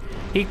Spire.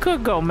 He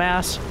could go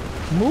mass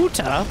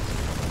Muta.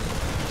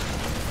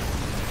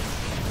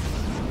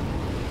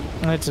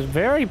 It's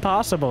very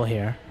possible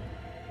here.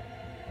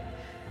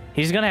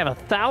 He's gonna have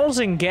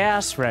 1,000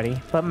 gas ready,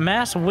 but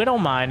mass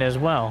Widowmine as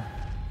well.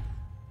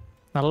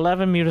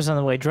 11 mutas on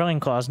the way. Drilling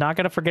Claws, not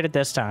gonna forget it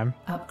this time.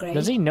 Upgrade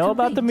Does he know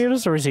complete. about the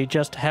mutas, or is he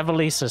just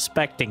heavily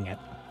suspecting it?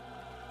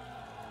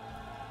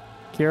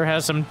 Cure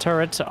has some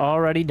turrets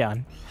already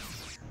done.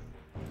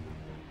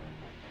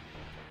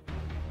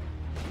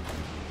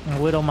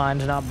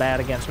 Widowmine's not bad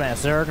against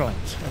mass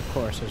Zerglings, of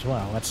course, as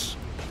well. Let's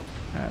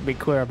be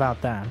clear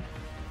about that.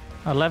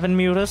 11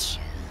 mutas.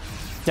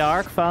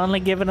 Dark finally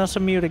giving us a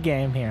muta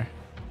game here.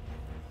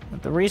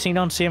 But the reason you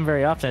don't see them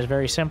very often is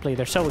very simply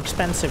they're so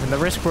expensive, and the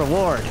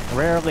risk-reward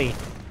rarely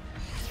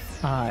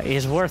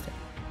is worth it.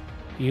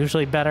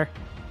 Usually better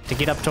to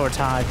get up towards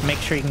Hive, make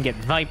sure you can get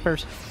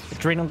Vipers,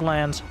 Adrenal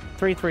Glands,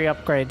 3/3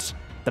 upgrades.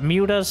 The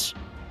mutas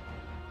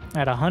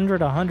at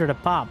 100 a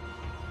pop.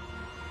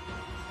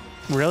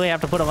 Really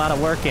have to put a lot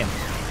of work in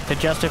to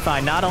justify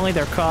not only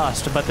their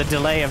cost, but the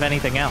delay of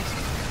anything else.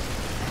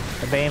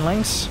 The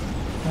Banelings.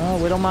 Oh,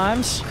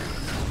 Widowmimes.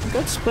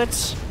 Good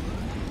splits.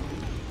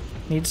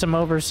 Need some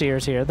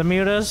Overseers here. The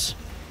mutas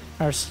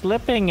are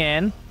slipping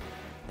in.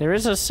 There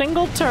is a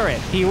single turret.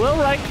 He will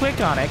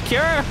right-click on it.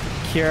 Cure!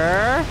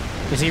 Cure!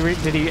 Is he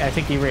did he? I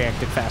think he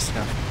reacted fast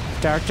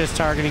enough. Dark just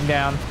targeting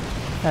down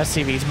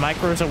SCVs.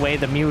 Micros away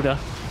the muta.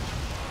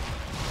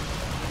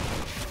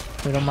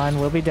 Widowmine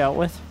will be dealt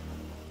with.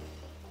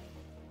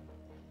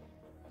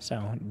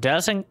 So,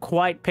 doesn't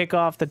quite pick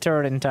off the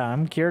turret in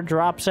time. Cure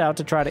drops out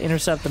to try to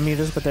intercept the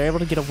mutas, but they're able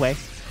to get away.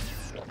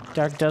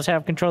 Dark does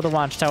have control of the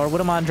watchtower.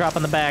 Widowmine drop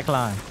on the back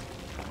line.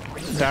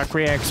 Dark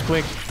reacts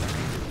quick.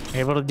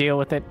 Able to deal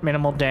with it.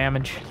 Minimal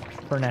damage.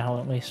 For now,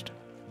 at least.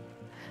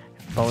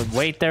 But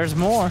wait, there's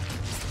more.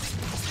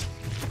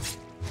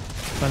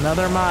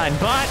 Another mine.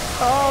 But,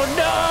 oh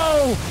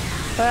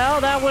no!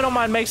 Well, that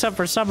Widowmine makes up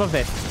for some of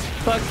it.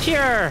 But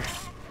Cure!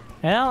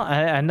 Well,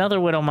 another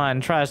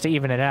Widowmine tries to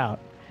even it out.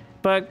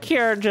 But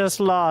Cure just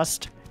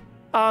lost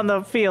on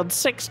the field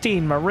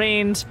 16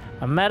 Marines,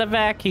 a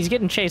medevac. He's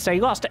getting chased.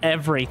 He lost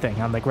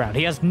everything on the ground.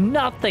 He has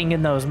nothing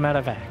in those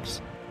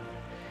medevacs.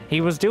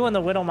 He was doing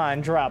the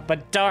Widowmine drop,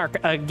 but Dark,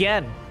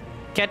 again,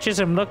 catches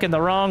him looking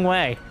the wrong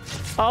way.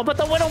 Oh, but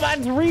the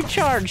Widowmine's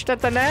recharged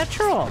at the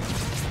natural.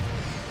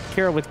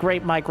 Cure with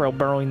great micro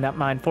burrowing that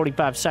mine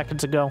 45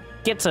 seconds ago.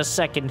 Gets a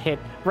second hit.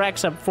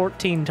 Racks up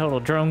 14 total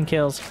drone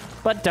kills.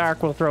 But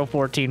Dark will throw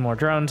 14 more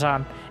drones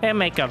on and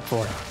make up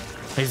for it.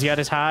 He's got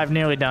his hive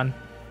nearly done.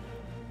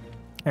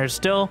 There's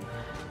still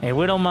a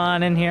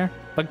Widowmine in here,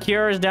 but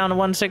Cure is down to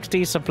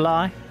 160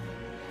 supply.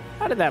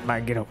 How did that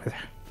mine get over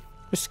there?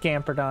 Just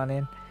scampered on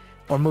in.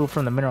 Or moved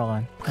from the mineral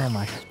line. Oh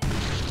my.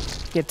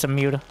 Get some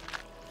muta.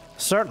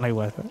 Certainly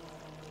worth it.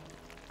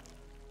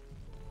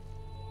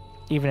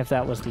 Even if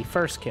that was the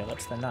first kill,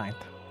 it's the 9th.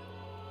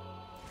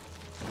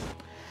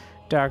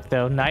 Dark,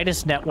 though.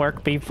 Nidus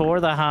network before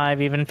the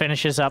hive even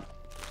finishes up.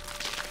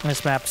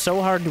 This map's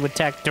so hard to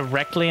attack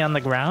directly on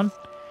the ground.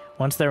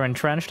 Once they're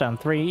entrenched on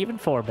 3, even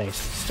 4 base, it's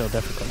still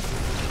difficult.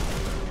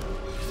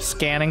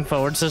 Scanning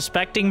forward,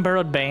 suspecting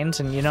burrowed Banes,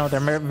 and you know, there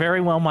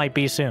very well might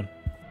be soon.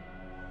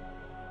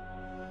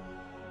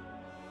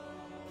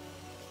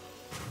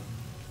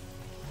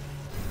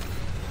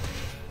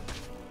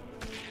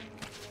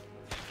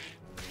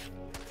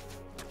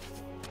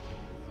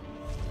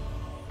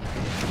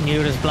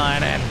 Mute is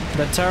blind in.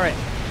 The turret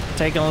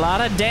taking a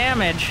lot of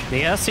damage.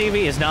 The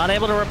SCV is not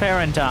able to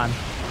repair in time.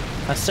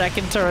 A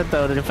second turret,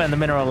 though, to defend the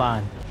mineral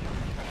line.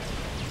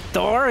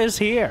 Thor is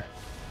here.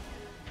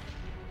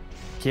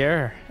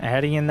 Cure,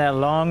 adding in that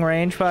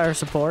long-range fire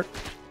support.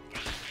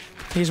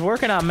 He's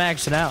working on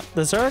maxing out.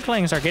 The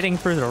Zerglings are getting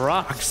through the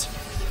rocks.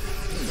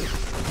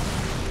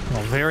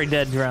 Oh, very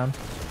dead drone.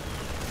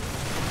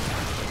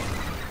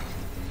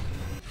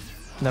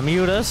 The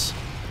mutas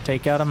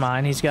take out a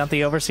mine. He's got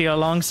the Overseer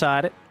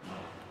alongside it.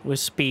 With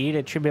speed,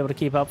 it should be able to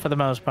keep up for the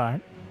most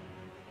part.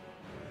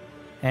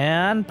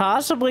 And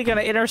possibly going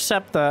to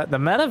intercept the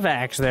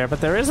medevacs there,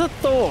 but there is a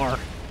Thor,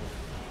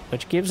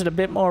 which gives it a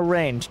bit more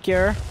range.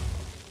 Cure.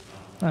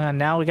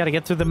 Now we got to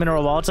get through the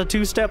mineral wall. It's a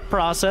 2-step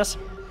process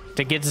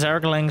to get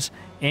Zerglings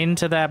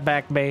into that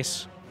back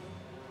base.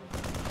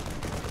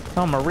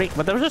 Oh, Marine.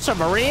 But there was just a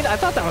Marine? I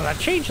thought that was a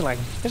changeling.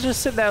 He's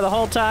just sitting there the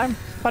whole time,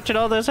 watching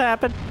all this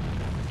happen.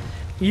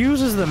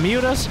 Uses the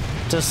mutas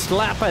to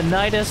slap a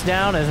Nidus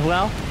down as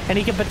well, and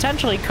he can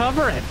potentially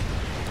cover it.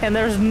 And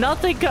there's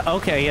nothing...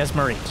 Okay, he has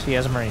Marines. He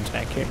has Marines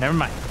back here. Never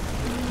mind.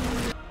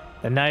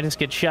 The Nidus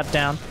gets shut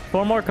down.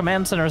 4 more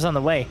command centers on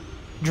the way.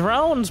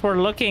 Drones were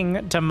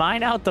looking to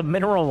mine out the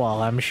mineral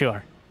wall, I'm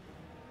sure.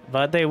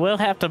 But they will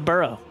have to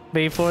burrow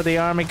before the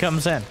army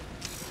comes in.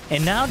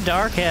 And now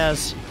Dark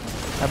has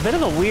a bit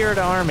of a weird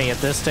army at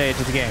this stage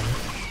of the game,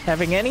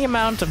 having any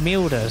amount of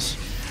mutas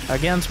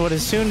against what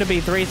is soon to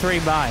be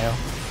 3-3 bio,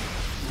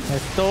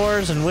 with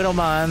Thors and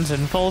Widowmines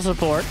in full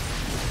support.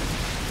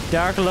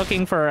 Dark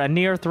looking for a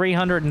near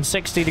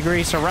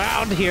 360-degree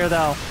surround here,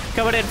 though.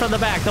 Coming in from the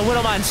back, the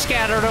Widowmines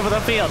scattered over the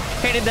field,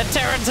 hitting the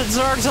Terrans and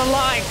Zergs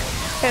alike.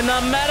 And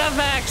the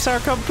medevacs are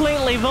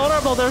completely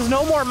vulnerable. There's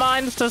no more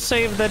mines to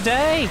save the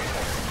day.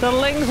 The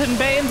Lings and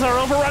Banes are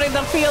overrunning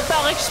the field.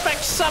 They'll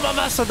expect some of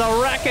us in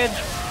the wreckage,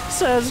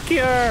 says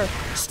Cure.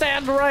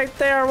 Stand right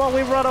there while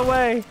we run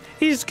away.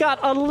 He's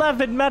got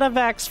 11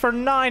 medevacs for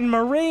 9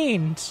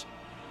 Marines.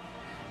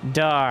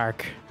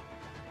 Dark,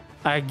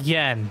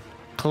 again,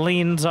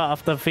 cleans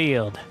off the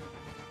field.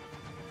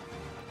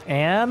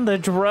 And the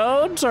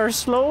drones are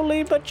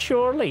slowly but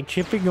surely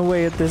chipping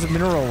away at this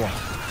mineral wall.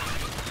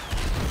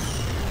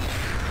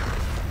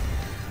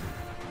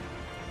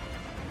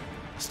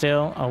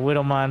 Still, a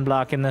Widow Mine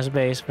blocking this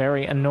base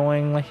very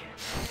annoyingly.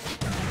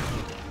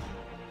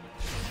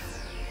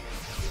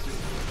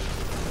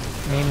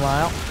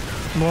 Meanwhile,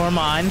 more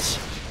mines.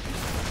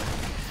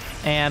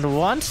 And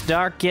once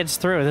Dark gets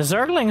through, the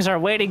Zerglings are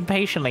waiting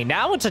patiently.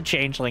 Now it's a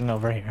changeling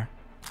over here.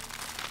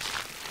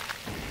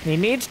 He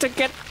needs to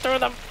get through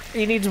them.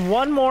 He needs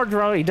one more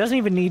drone. He doesn't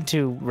even need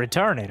to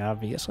return it,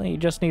 obviously. He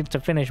just needs to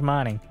finish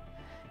mining.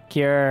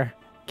 Cure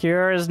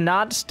is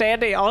not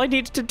standing. All he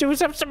needs to do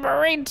is have some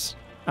Marines.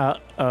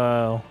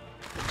 Uh-oh.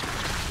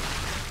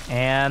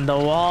 And the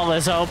wall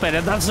is open,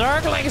 and the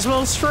Zerglings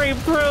will stream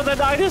through. The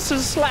Nidus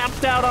is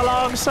slapped down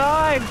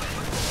alongside.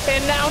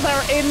 And now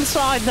they're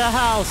inside the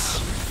house.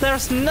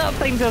 There's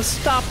nothing to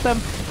stop them.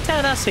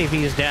 10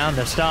 SCVs down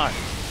to start.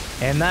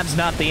 And that's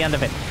not the end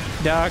of it.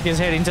 Dark is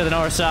heading to the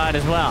north side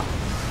as well.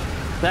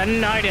 The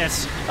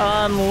Nidus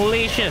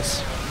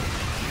unleashes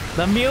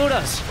the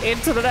mutas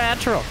into the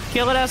natural,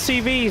 killing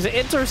SCVs,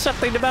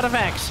 intercepting the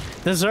medevacs.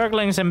 The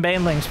Zerglings and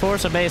Banelings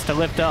force a base to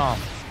lift off.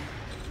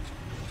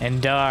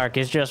 And Dark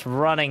is just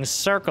running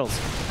circles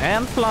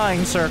and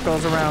flying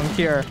circles around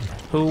Cure,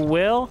 who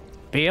will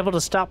be able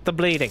to stop the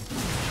bleeding.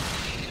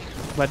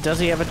 But does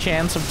he have a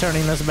chance of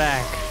turning this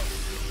back?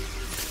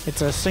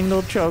 It's a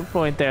single choke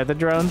point there. The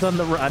drone's on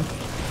the run,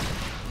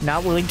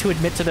 not willing to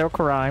admit to their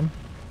crime.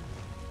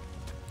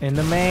 In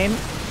the main,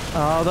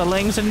 oh, the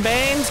Lings and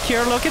Banes.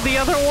 Cure looking the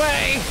other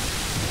way.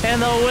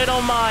 And the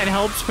Widow Mine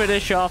helps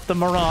finish off the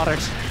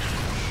Marauders.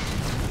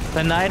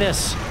 The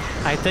Nidus,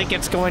 I think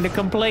it's going to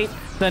complete.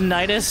 The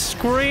Nidus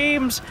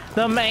screams.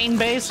 The main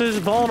base is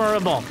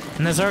vulnerable.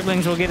 And the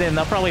Zerglings will get in.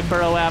 They'll probably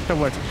burrow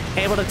afterwards.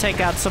 Able to take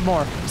out some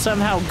more.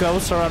 Somehow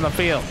ghosts are on the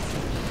field.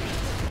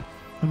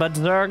 But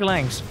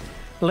Zerglings,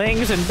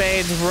 Lings and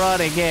Banes run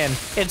again.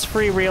 It's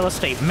free real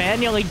estate.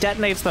 Manually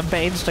detonates the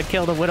Banes to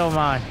kill the Widow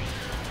Mine.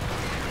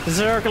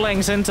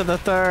 Zerglings into the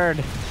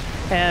third.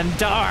 And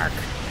Dark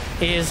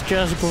is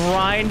just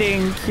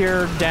grinding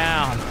Cure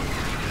down.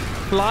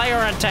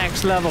 Flyer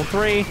attacks level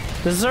 3.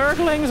 The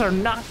Zerglings are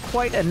not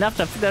quite enough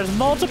to... There's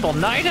multiple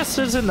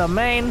Niduses in the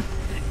main.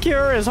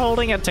 Cure is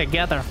holding it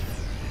together.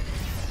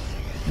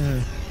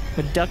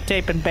 With duct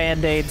tape and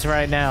band-aids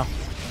right now.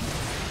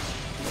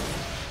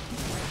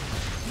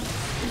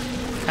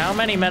 How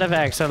many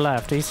medevacs are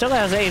left? He still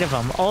has 8 of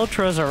them.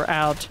 Ultras are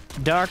out.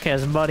 Dark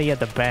has money at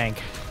the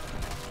bank.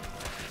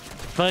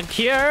 But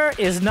Cure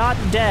is not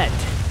dead.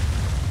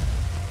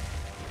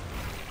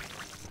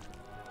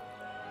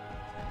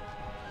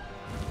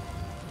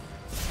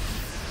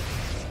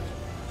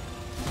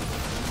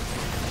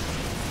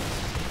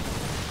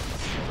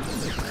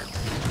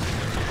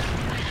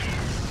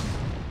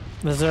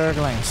 The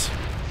Zerglings.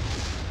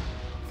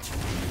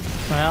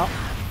 Well,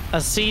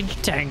 a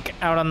siege tank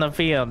out on the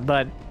field,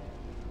 but...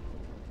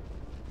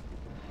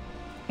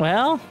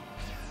 Well...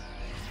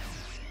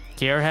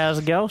 Cure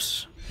has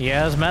ghosts. He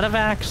has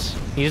medevacs.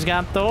 He's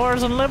got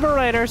Thors and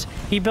Liberators.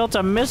 He built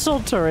a missile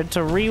turret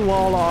to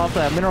re-wall off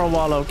that mineral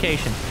wall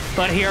location.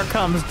 But here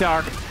comes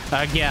Dark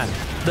again.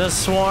 The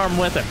Swarm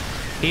with him.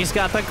 He's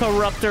got the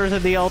Corruptors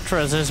and the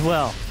Ultras as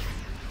well.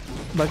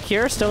 But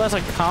Cure still has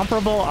a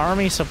comparable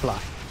army supply.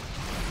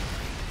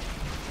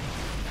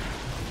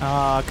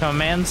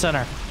 Command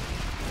center.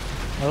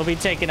 He'll be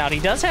taken out. He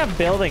does have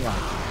building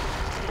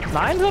on.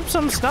 Lines up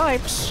some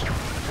snipes.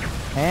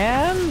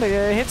 And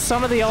hits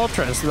some of the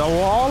Ultras. The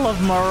wall of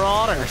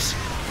Marauders.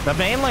 The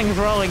Banelings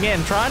rolling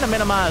in, trying to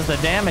minimize the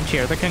damage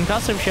here. The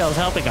concussive shell's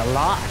helping a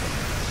lot.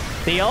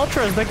 The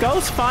Ultras, the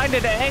Ghosts find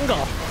an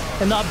angle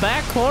in the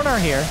back corner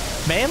here.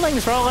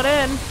 Banelings rolling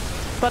in,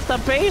 but the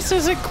base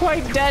isn't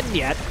quite dead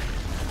yet.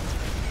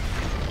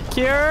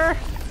 Cure,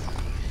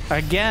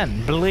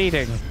 again,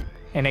 bleeding.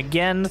 And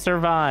again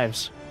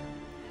survives.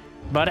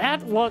 But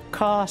at what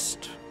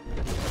cost?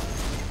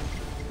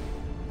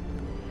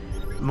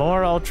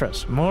 More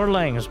Ultras, more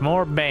Lings,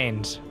 more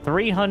Banes.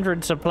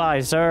 300 supply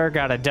Zerg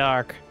out of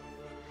Dark.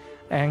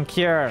 And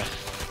Cure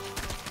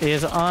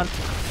is on...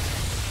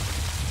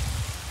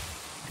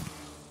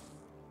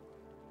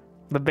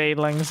 The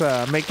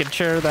Banelings making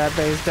sure that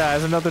base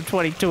dies. Another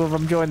 22 of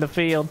them join the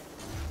field.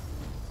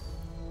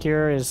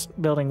 Cure is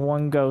building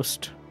one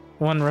ghost,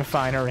 one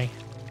refinery.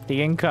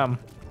 The income.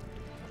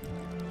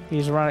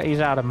 He's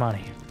out of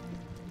money.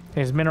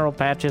 His mineral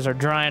patches are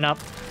drying up.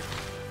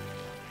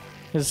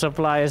 His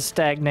supply is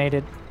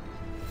stagnated.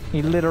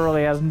 He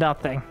literally has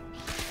nothing.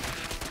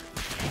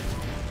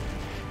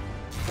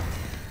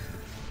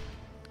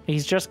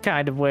 He's just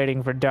kind of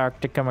waiting for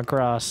dark to come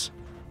across.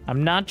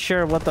 I'm not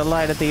sure what the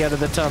light at the end of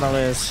the tunnel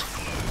is.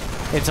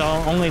 It's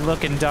only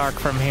looking dark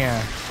from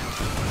here.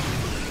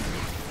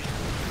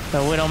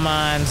 The Widow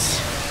Mines.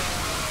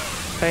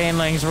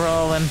 Banelings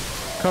rolling.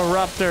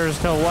 Corruptors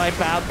to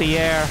wipe out the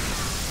air.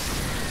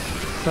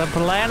 The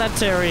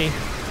planetary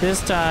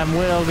this time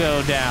will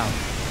go down.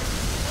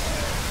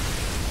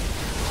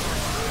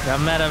 The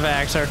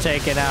medevacs are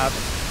taken out.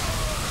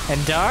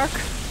 And dark?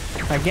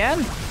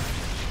 Again?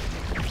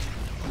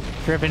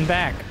 Driven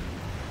back.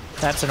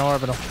 That's an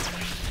orbital.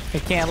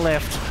 It can't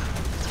lift.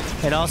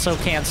 It also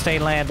can't stay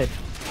landed.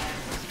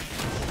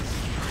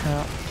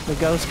 Well, the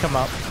ghosts come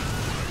up.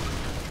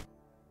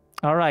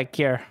 Alright,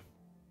 Kier.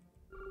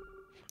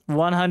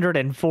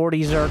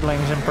 140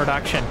 Zerglings in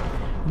production.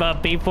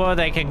 But before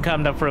they can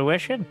come to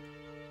fruition,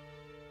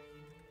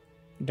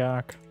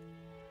 Dark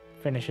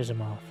finishes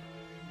him off.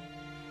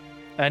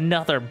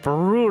 Another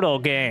brutal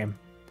game,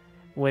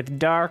 with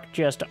Dark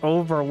just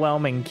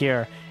overwhelming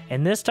Cure.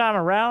 And this time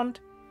around,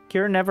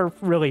 Cure never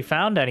really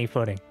found any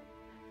footing.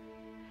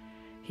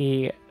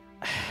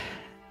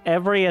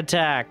 Every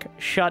attack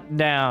shut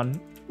down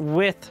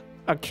with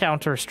a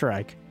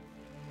counter-strike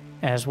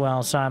as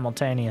well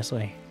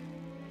simultaneously.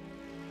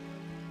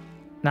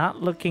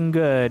 Not looking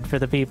good for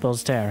the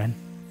People's Terran.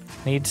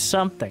 Needs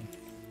something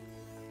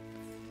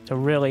to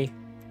really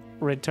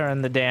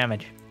return the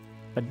damage.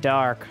 But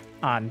Dark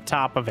on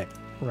top of it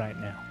right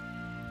now.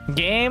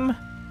 Game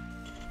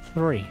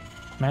 3.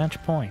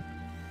 Match point.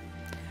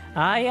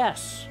 Ah,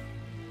 yes.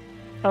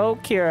 Oh,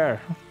 Cure.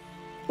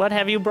 What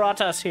have you brought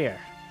us here?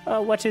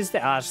 Oh, what is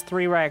that? Ah, it's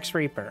 3 Rax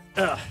Reaper.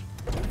 Ugh.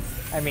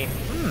 I mean,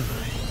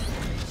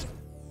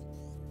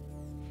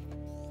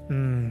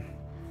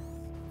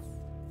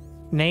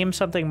 Name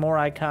something more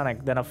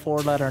iconic than a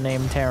 4-letter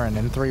name Terran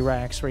and 3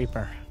 Rax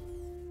Reaper.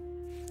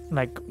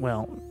 Like,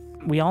 well,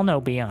 we all know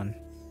Bion.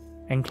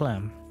 And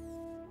Clem.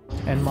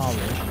 And Malu.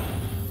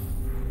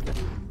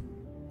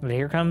 But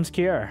here comes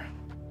Cure.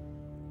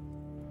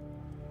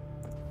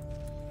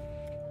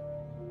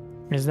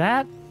 Is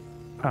that?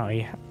 Oh,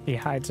 he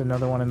hides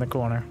another one in the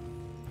corner.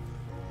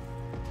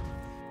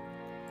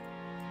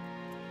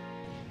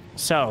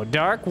 So,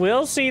 Dark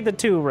will see the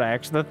 2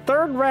 Rax. The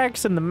 3rd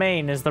Rax in the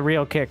main is the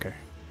real kicker.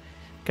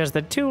 Because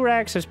the 2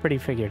 Rax is pretty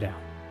figured out.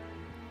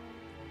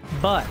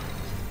 But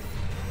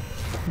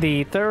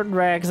the 3rd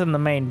Rax in the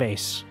main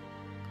base.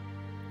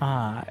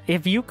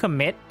 If you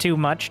commit too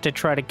much to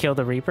try to kill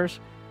the Reapers,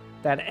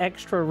 that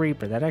extra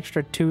Reaper, that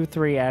extra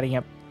 2-3 adding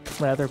up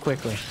rather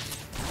quickly,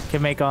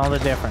 can make all the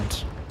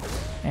difference.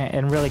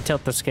 And really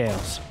tilt the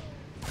scales.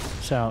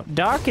 So,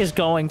 Dark is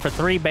going for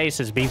 3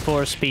 bases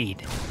before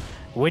speed.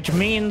 Which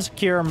means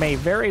Cure may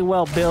very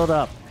well build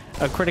up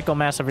a critical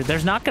mass of...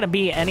 There's not going to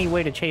be any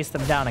way to chase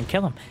them down and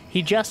kill them.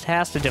 He just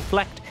has to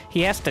deflect.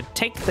 He has to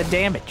take the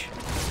damage.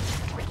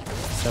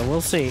 So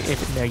we'll see.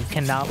 If you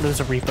cannot lose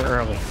a Reaper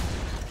early.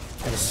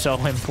 That is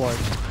so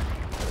important.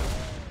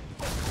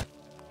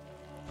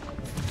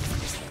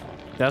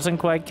 Doesn't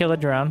quite kill a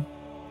drone.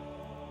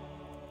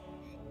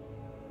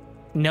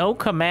 No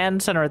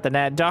command center at the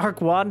net. Dark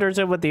wanders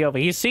in with the OV.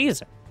 He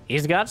sees it.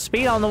 He's got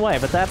speed on the way,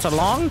 but that's a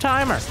long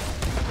timer.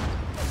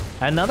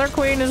 Another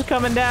queen is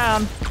coming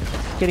down.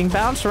 Getting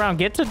bounced around.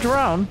 Gets a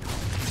drone.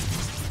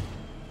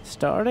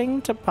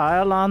 Starting to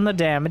pile on the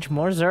damage.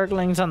 More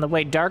Zerglings on the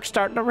way. Dark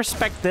starting to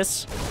respect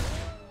this.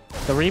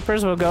 The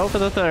Reapers will go for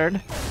the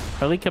 3rd.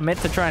 Really commit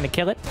to trying to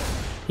kill it.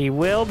 He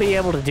will be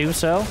able to do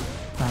so.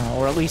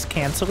 Or at least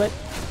cancel it.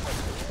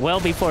 Well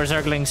before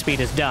Zergling speed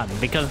is done.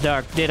 Because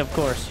Dark did, of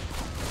course,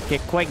 get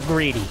quite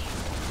greedy.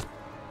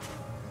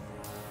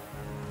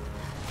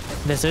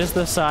 This is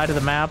the side of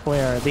the map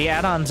where the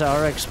add-ons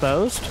are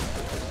exposed.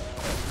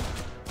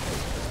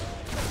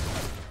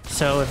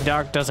 So if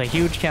Dark does a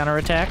huge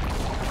counterattack,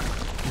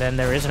 then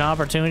there is an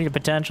opportunity to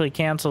potentially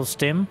cancel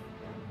Stim.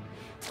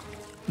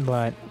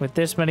 But with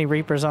this many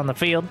Reapers on the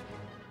field,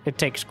 it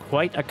takes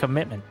quite a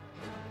commitment.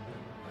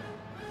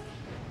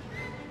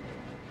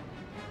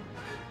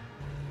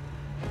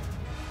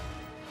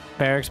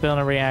 Barracks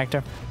building a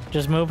reactor.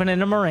 Just moving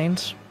into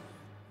Marines.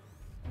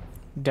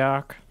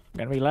 Dark.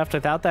 Gonna be left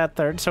without that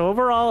 3rd. So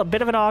overall, a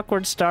bit of an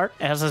awkward start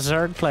as a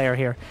Zerg player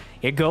here.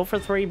 You go for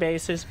 3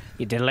 bases,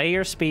 you delay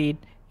your speed,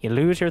 you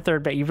lose your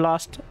 3rd base. You've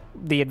lost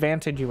the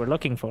advantage you were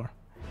looking for.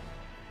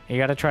 You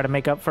gotta try to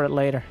make up for it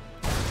later.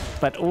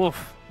 But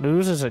oof,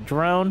 loses a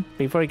drone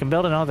before he can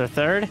build another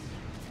 3rd.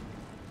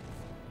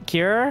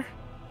 Cure?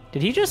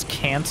 Did he just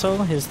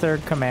cancel his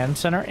 3rd command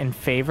center in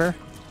favor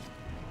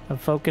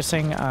of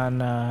focusing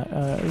on...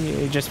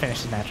 he just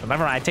finished his natural.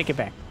 Never mind, I take it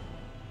back.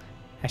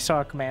 I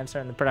saw a command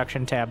center in the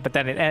production tab, but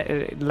then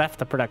it left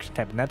the production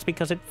tab, and that's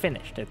because it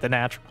finished at the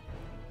natural.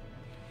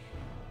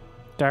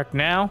 Dark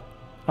now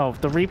Oh,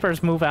 the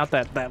Reapers move out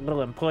that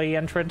little employee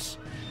entrance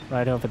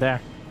right over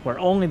there, where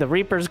only the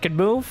Reapers could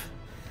move,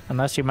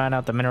 unless you mine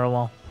out the mineral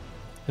wall.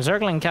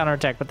 Zergling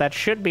counterattack, but that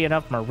should be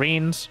enough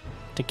Marines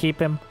to keep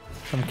him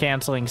from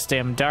canceling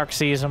stim. Dark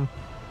sees him,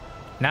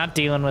 not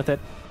dealing with it.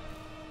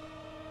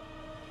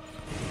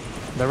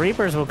 The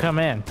Reapers will come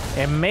in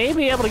and may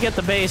be able to get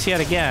the base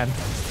yet again.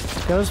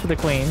 Goes for the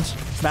Queens,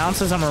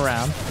 bounces them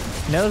around,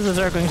 knows the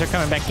Zerglings are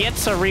coming back,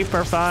 gets a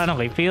Reaper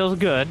finally, feels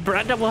good.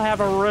 Brenda will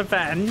have a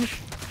revenge.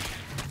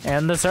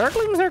 And the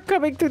Zerglings are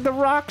coming through the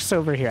rocks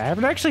over here. I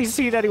haven't actually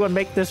seen anyone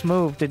make this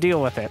move to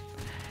deal with it.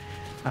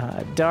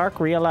 Dark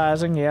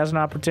realizing he has an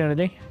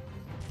opportunity.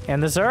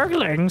 And the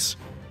Zerglings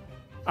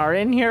are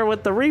in here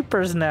with the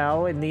Reapers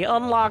now in the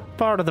unlocked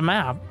part of the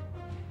map.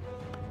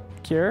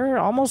 Cure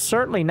almost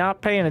certainly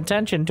not paying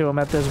attention to him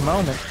at this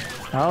moment.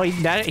 Oh,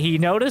 he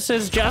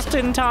notices just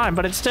in time,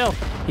 but it's still...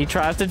 He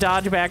tries to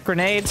dodge back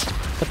grenades,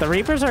 but the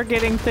Reapers are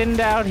getting thinned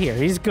out here.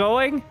 He's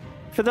going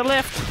for the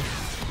lift.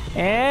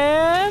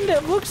 And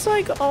it looks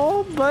like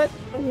all but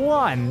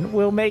one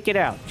will make it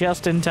out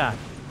just in time.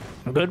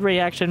 Good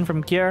reaction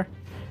from Cure.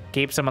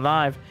 Keeps him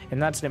alive, and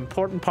that's an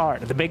important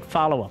part of the big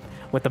follow-up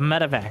with the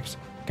medevacs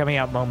coming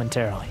out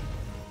momentarily.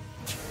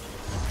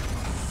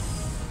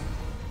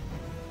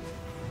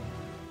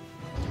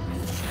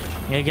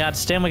 We got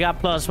stim, we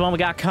got +1, we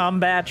got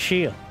combat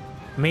shield.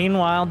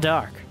 Meanwhile,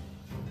 Dark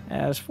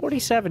has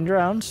 47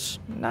 drones.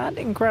 Not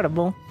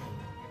incredible.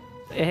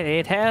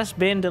 It has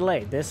been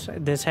delayed. This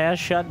has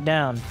shut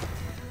down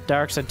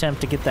Dark's attempt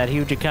to get that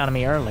huge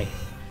economy early.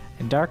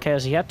 And Dark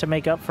has yet to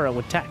make up for it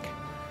with tech.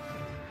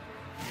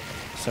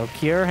 So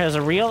Cure has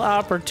a real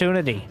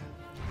opportunity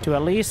to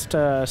at least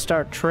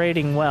start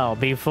trading well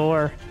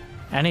before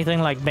anything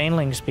like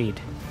Baneling speed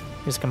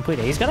is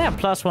completed. He's going to have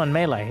 +1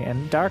 melee,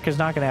 and Dark is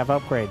not going to have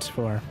upgrades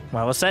for,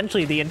 well,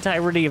 essentially the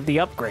entirety of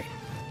the upgrade.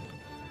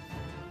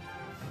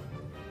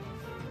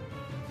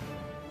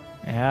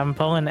 And I'm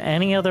pulling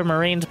any other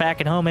Marines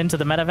back at home into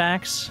the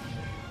medevacs.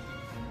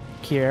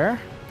 Cure.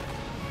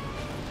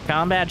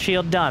 Combat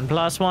shield done.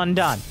 +1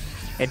 done.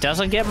 It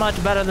doesn't get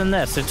much better than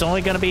this. It's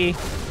only going to be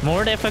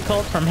more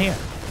difficult from here.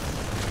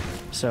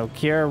 So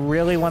Cure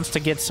really wants to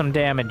get some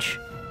damage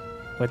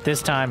with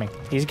this timing.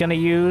 He's going to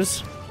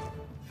use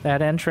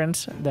that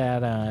entrance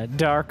that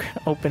Dark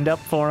opened up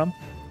for him.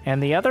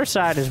 And the other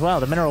side as well,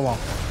 the mineral wall.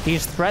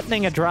 He's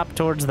threatening a drop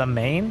towards the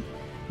main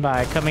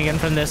by coming in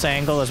from this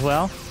angle as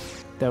well.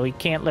 Though he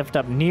can't lift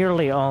up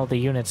nearly all the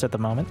units at the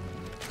moment.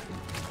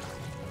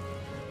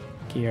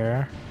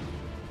 Cure.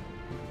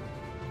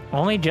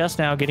 Only just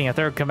now getting a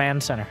third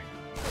command center.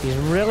 He's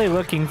really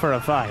looking for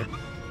a fight.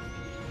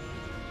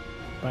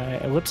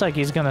 But it looks like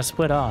he's gonna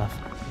split off.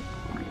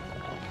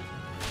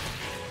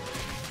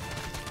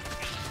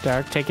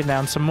 Dark taking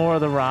down some more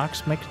of the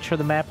rocks, making sure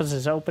the map is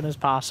as open as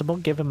possible,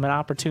 give him an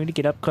opportunity to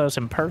get up close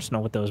and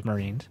personal with those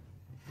Marines.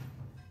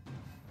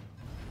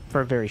 For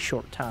a very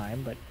short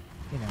time, but,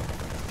 you know,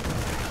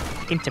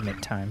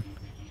 intimate time.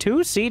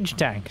 2 siege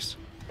tanks.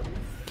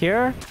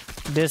 Cure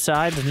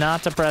decides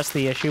not to press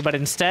the issue, but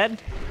instead,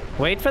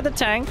 wait for the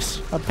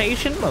tanks. A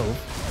patient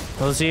move.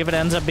 We'll see if it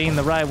ends up being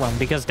the right one,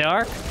 because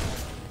Dark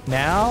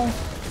now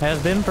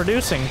has been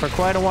producing for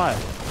quite a while.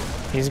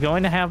 He's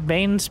going to have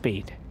Bane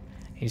speed.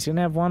 He's going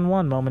to have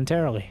 1-1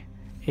 momentarily.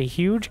 A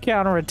huge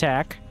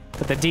counterattack,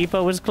 but the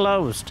depot is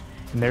closed,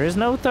 and there is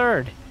no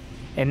third.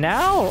 And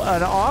now,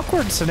 an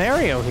awkward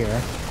scenario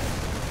here.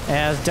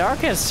 As Dark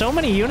has so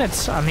many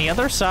units on the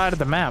other side of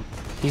the map,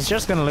 he's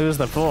just going to lose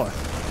the 4.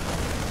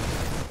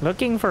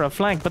 Looking for a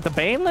flank, but the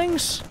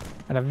Banelings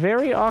at a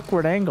very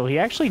awkward angle. He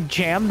actually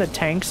jammed the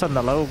tanks on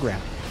the low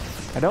ground.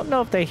 I don't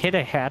know if they hit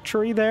a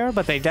hatchery there,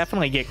 but they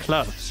definitely get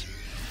close.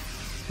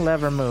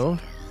 Clever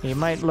move. He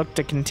might look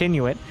to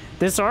continue it.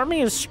 This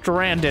army is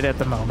stranded at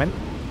the moment.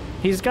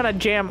 He's gonna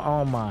jam...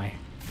 Oh my.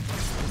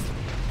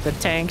 The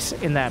tanks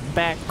in that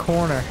back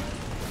corner.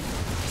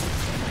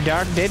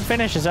 Dark did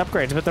finish his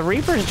upgrades, but the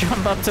Reapers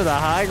jump up to the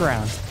high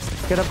ground.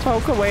 Gonna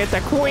poke away at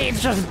the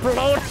Queens, just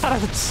blown out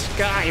of the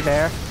sky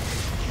there.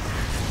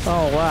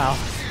 Oh, wow.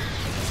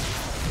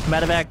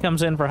 Medevac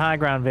comes in for high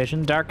ground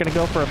vision. Dark gonna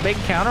go for a big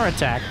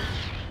counterattack.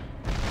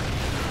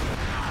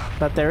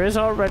 But there is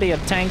already a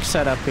tank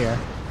set up here.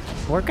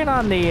 Working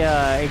on the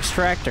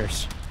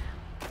extractors.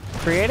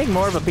 Creating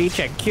more of a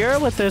beachhead. Cure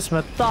with this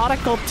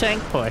methodical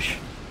tank push.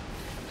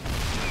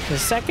 The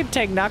second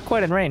tank not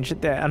quite in range.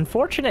 The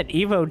unfortunate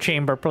Evo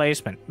chamber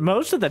placement.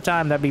 Most of the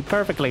time that'd be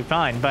perfectly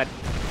fine, but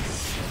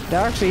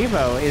Dark's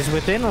Evo is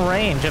within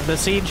range of the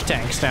siege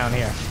tanks down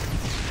here.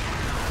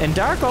 And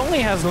Dark only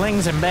has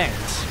Lings and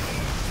Bangs.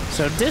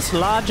 So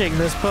dislodging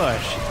this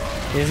push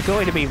is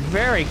going to be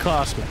very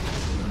costly.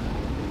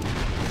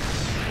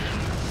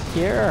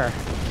 Here.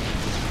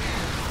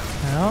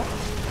 No.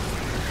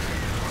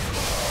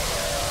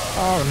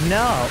 Oh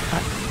no.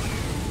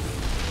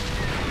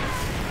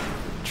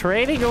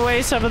 Trading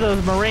away some of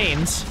those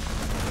Marines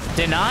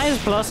denies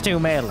 +2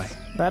 melee.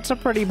 That's a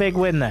pretty big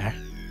win there.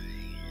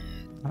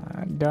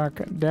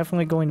 Dark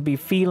definitely going to be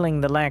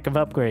feeling the lack of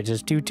upgrades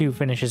as 2-2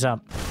 finishes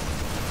up.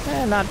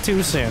 Not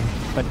too soon,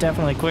 but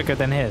definitely quicker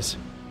than his.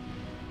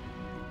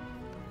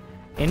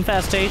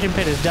 Infestation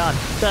pit is done.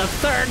 The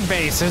third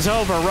base is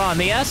overrun.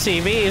 The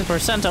SCVs were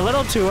sent a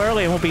little too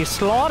early and will be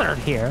slaughtered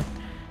here.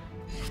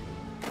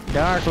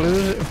 Dark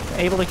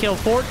able to kill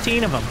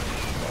 14 of them.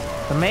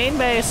 The main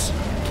base,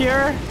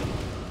 Cure,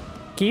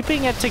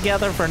 keeping it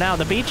together for now.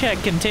 The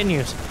beachhead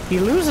continues. He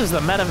loses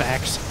the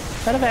medevacs.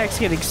 Medevacs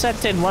getting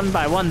sent in one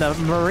by one. The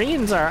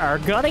Marines are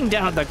gunning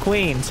down the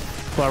Queens,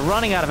 who are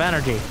running out of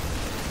energy.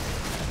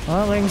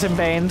 Well, Wings and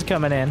Banes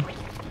coming in.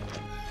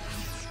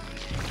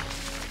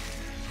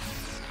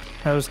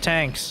 Those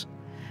tanks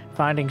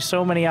finding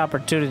so many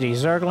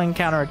opportunities. Zergling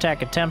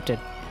counterattack attempted.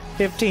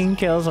 15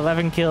 kills,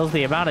 11 kills.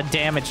 The amount of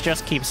damage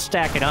just keeps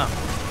stacking up.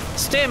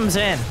 Stim's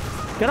in.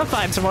 Gonna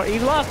find some more. He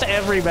lost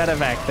every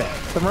medevac there.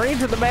 The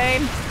Marines with the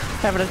main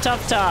having a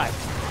tough time.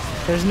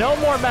 There's no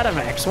more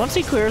medevacs. Once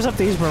he clears up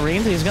these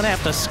Marines, he's gonna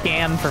have to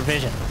scan for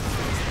vision.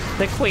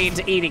 The Queen's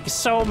eating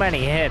so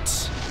many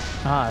hits.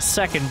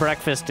 Second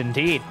breakfast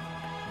indeed.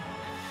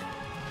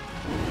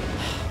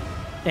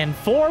 And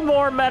 4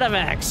 more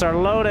medevacs are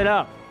loaded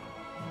up,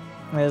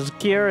 as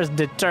Kier is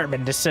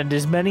determined to send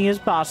as many as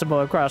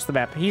possible across the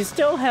map. He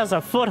still has a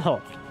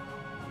foothold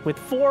with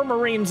 4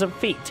 Marines of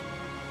feet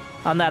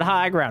on that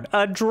high ground.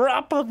 A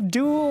drop of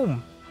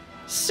doom.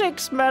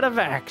 6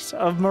 medevacs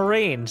of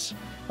Marines.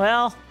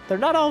 Well, they're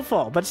not all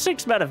full, but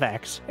 6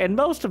 medevacs, and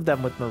most of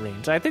them with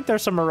Marines. I think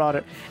there's some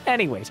Marauder.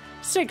 Anyways,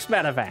 6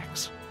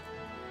 medevacs.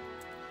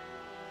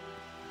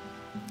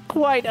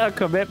 Quite a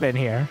commitment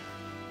here.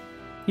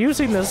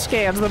 Using the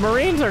scans, the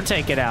Marines are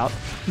taken out.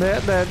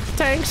 The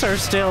tanks are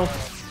still...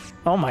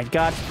 Oh my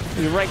god.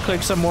 You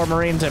right-click some more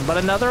Marines in, but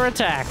another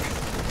attack.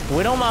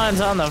 Widowmine's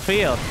on the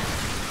field.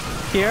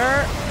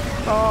 Here...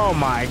 Oh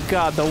my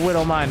god, the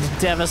Widowmine's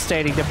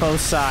devastating to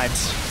both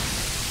sides.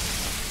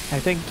 I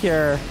think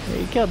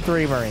he killed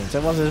 3 Marines.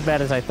 It wasn't as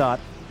bad as I thought.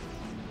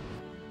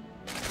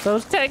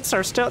 Those tanks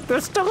are still...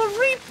 There's still a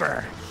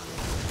Reaper!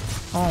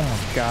 Oh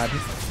my god.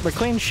 The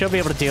Queen should be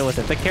able to deal with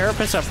it. The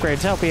Carapace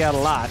upgrades help you out a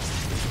lot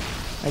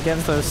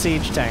against those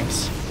siege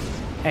tanks.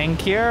 And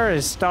Kier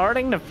is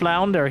starting to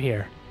flounder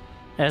here,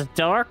 as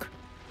Dark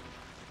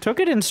took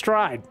it in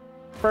stride.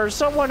 For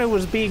someone who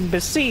was being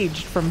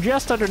besieged from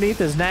just underneath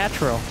his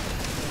natural,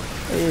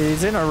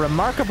 he's in a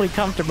remarkably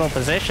comfortable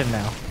position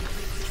now.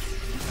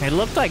 It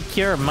looked like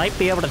Kier might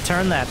be able to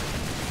turn that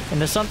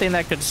into something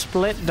that could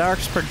split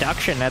Dark's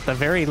production at the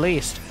very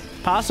least.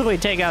 Possibly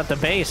take out the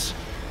base.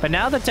 But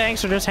now the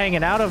tanks are just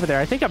hanging out over there.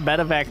 I think a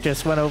medevac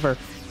just went over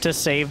to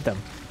save them,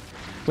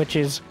 which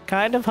is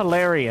kind of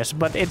hilarious,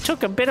 but it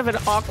took a bit of an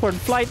awkward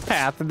flight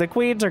path, and the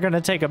Queens are going to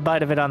take a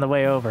bite of it on the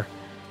way over.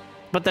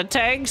 But the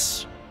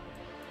tanks...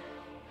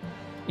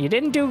 You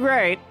didn't do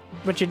great,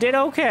 but you did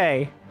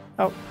okay.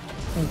 Oh,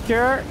 and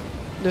Kier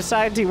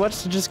decides he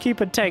wants to just keep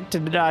a tank to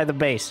deny the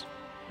base,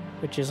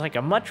 which is like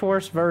a much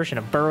worse version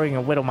of burrowing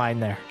a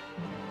Widowmine there.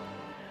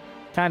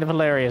 Kind of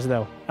hilarious,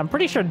 though. I'm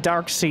pretty sure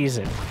Dark sees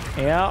it.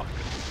 Yeah,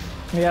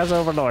 he has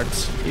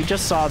overlords. He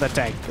just saw the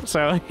tank,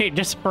 so he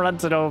just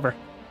runs it over.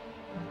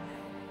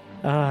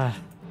 Well,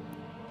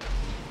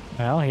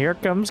 here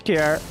comes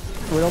Kier.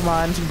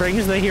 Widowmine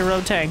brings the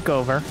hero tank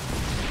over.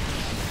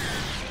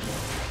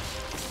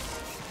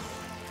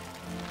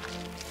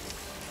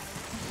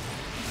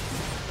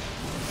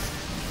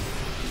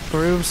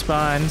 Groove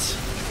spines.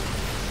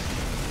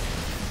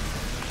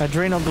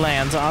 Adrenal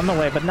glands on the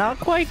way, but not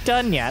quite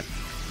done yet.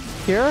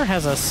 Kier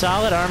has a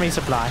solid army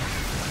supply.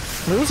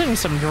 Losing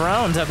some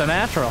drones at the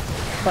natural.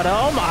 But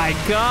oh my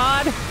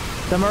god!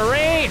 The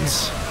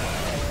Marines!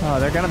 Oh,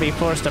 they're gonna be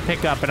forced to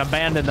pick up and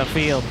abandon the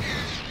field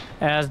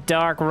as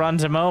Dark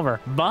runs him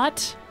over.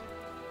 But...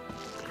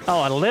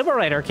 Oh, a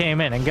Liberator came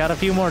in and got a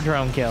few more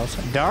drone kills.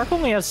 Dark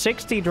only has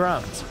 60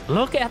 drones.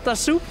 Look at the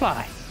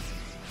supply.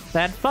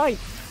 That fight,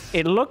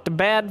 it looked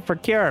bad for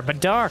Kier, but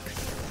Dark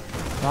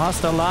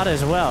lost a lot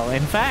as well.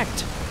 In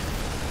fact,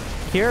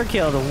 Kier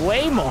killed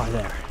way more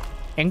there,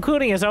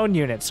 including his own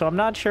unit, so I'm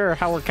not sure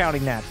how we're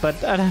counting that, but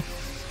the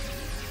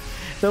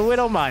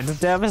Widowmine's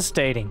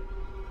devastating.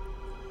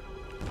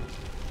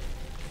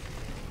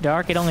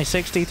 Dark at only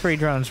 63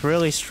 drones,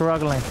 really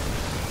struggling.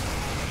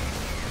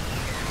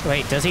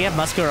 Wait, does he have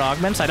muscular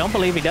augments? I don't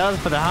believe he does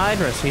for the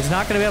Hydras. He's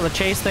not going to be able to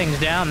chase things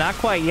down, not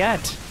quite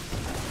yet.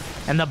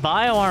 And the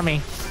Bio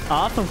Army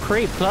off of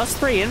creep,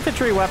 +3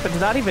 infantry weapons,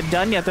 not even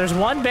done yet. There's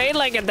one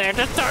Baneling in there,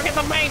 just target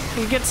the bait,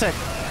 he gets it.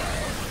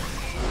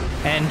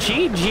 And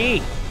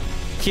GG.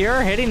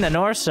 Kier hitting the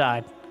north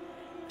side.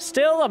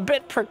 Still a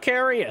bit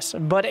precarious,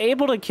 but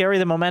able to carry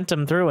the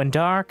momentum through. And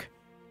Dark,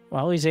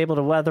 well, he's able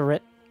to weather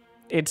it.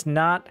 It's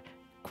not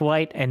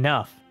quite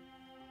enough.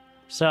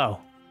 So,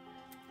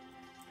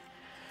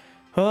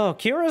 oh,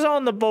 Kira's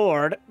on the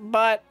board,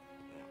 but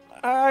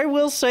I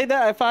will say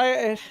that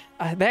if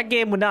that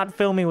game would not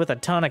fill me with a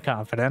ton of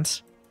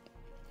confidence.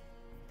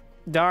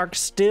 Dark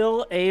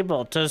still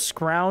able to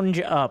scrounge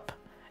up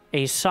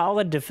a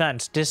solid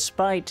defense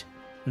despite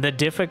the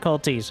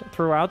difficulties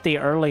throughout the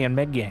early and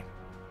mid game.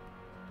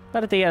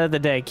 But at the end of the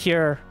day,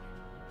 Kier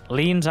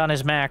leans on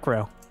his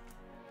macro.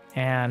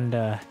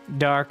 And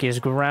Dark is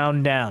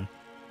ground down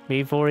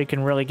before he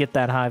can really get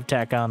that hive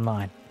tech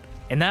online.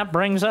 And that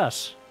brings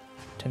us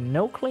to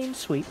no clean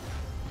sweep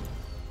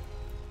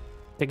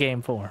to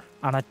game 4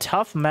 on a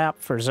tough map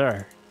for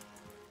Zerg.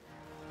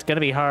 It's going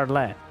to be hard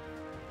led.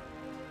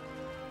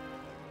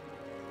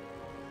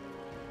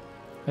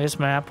 This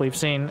map we've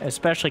seen,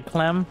 especially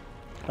Clem,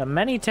 but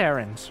many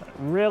Terrans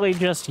really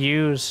just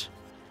use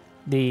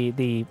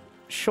the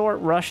short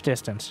rush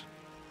distance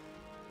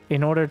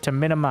in order to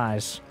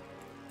minimize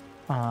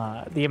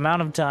the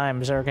amount of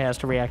time Zerg has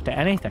to react to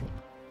anything.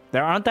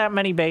 There aren't that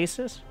many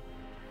bases,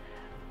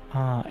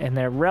 and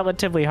they're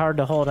relatively hard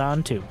to hold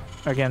on to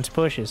against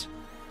pushes.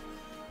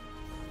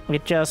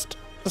 It just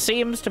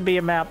seems to be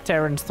a map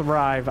Terrans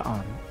thrive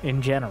on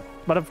in general.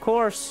 But of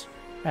course,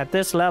 at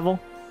this level,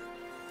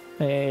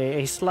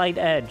 a slight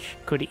edge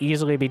could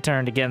easily be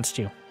turned against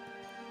you.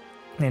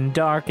 And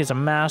Dark is a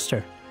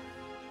master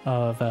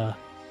of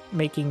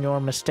making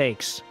your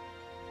mistakes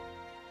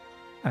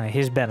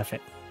his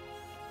benefit.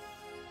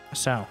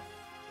 So,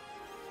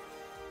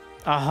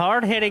 a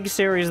hard-hitting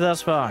series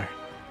thus far.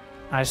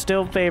 I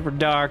still favor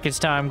Dark as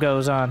time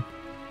goes on,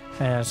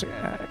 as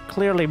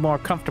clearly more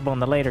comfortable in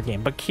the later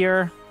game. But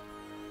Cure,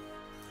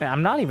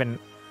 I'm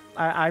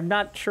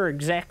not sure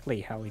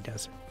exactly how he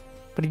does it,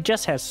 but he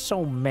just has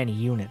so many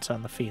units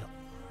on the field.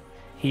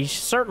 He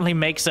certainly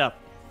makes up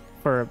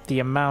for the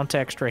amount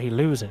extra he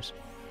loses.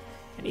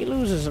 And he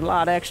loses a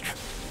lot extra.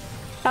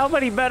 How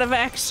many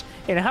medevacs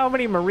and how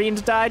many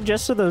Marines died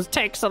just so those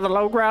tanks on the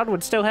low ground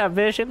would still have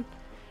vision?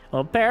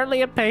 Well,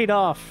 apparently it paid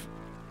off,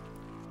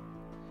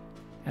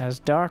 as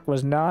Dark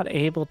was not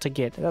able to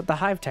get... The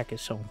hive tech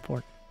is so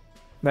important.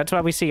 That's why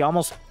we see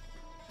almost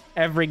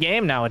every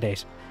game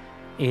nowadays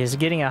is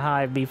getting a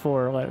hive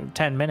before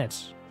 10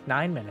 minutes,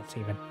 9 minutes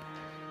even.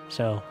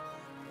 So,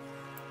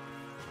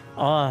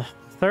 wow.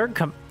 Third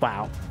command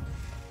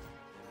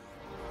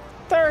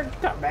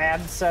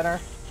center.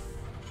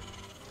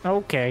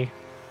 Okay.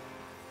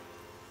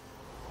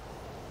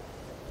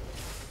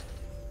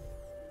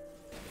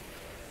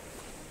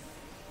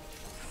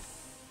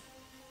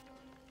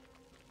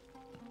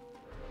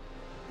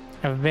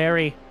 A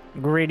very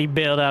greedy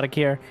build out of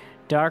here.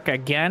 Dark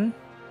again?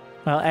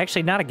 Well,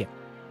 actually, not again.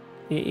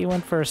 He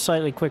went for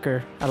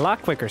a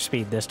lot quicker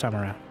speed this time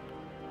around.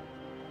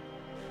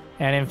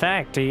 And in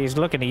fact, he's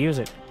looking to use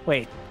it.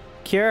 Wait,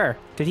 Cure,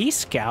 did he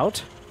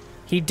scout?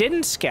 He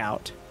didn't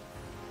scout.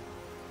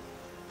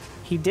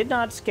 He did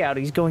not scout.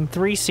 He's going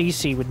 3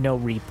 CC with no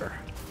Reaper.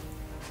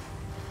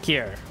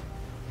 Cure.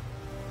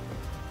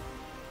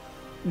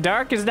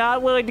 Dark is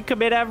not willing to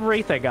commit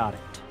everything on it.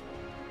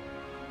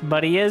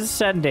 But he is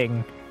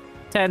sending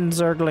 10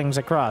 Zerglings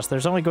across.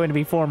 There's only going to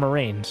be 4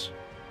 Marines.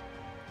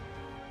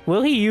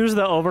 Will he use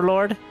the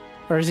Overlord?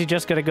 Or is he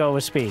just going to go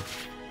with speed?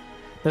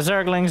 The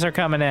Zerglings are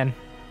coming in.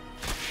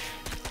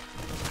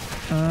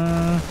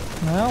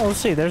 Well, we'll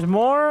see. There's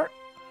more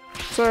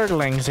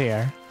Zerglings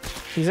here.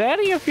 He's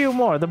adding a few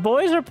more. The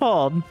boys are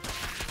pulled.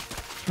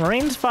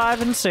 Marines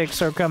 5 and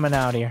 6 are coming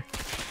out here.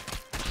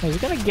 He's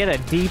going to get a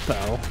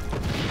depot.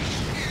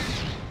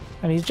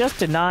 And he's just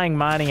denying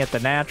mining at the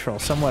natural,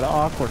 somewhat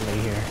awkwardly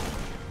here.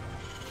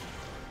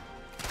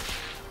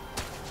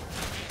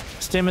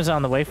 Stim is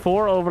on the way.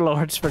 4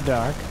 Overlords for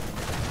Dark.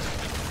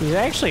 He's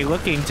actually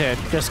looking to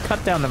just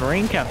cut down the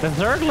Marine count. The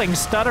Zergling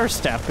stutter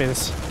step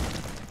is...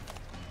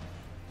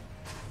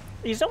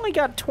 He's only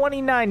got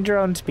 29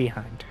 drones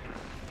behind.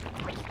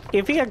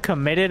 If he had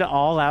committed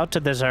all out to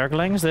the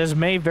Zerglings, this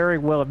may very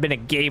well have been a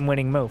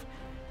game-winning move.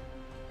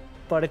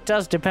 But it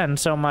does depend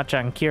so much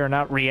on Cure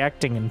not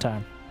reacting in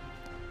time.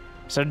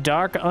 So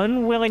Dark,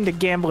 unwilling to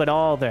gamble at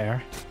all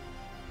there,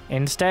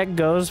 instead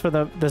goes for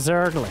the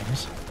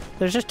Zerglings.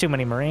 There's just too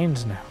many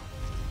Marines now.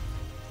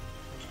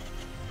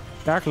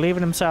 Dark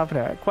leaving himself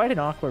in quite an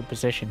awkward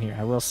position here,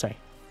 I will say.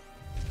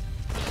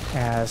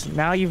 As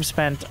now you've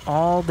spent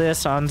all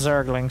this on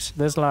Zerglings,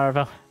 this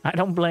larva. I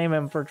don't blame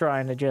him for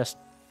trying to just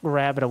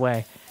grab it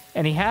away.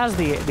 And he has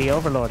the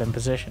Overlord in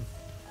position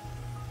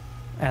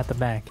at the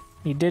back.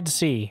 He did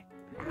see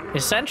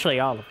essentially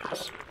all of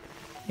this.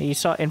 He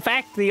saw, in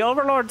fact, the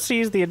Overlord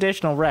sees the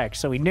additional wreck,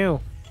 so he knew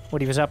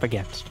what he was up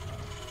against.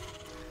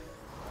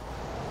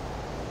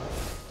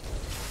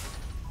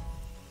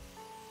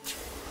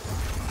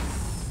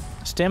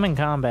 Stim and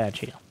combat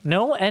shield.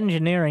 No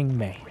engineering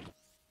may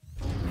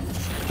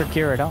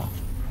procure at all.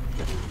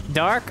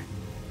 Dark?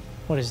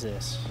 What is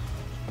this?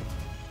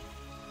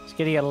 It's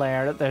getting a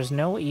lair. There's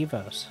no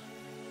evos.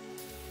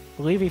 I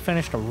believe he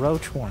finished a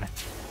roach hornet.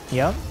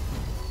 Yep.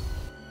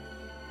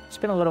 It's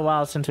been a little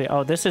while since we...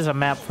 Oh, this is a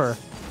map for...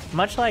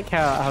 Much like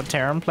how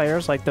Terran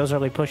players like those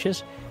early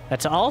pushes,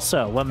 that's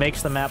also what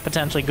makes the map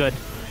potentially good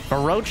for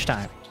roach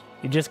time.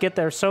 You just get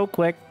there so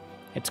quick,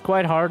 it's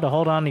quite hard to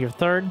hold on to your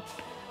third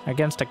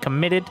against a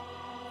committed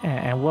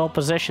and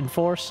well-positioned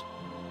force.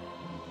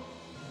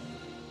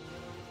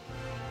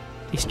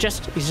 He's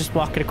just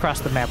walking across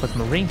the map with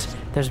Marines.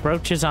 There's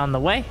roaches on the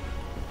way.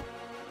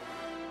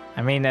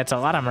 I mean, that's a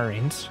lot of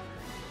Marines.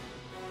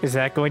 Is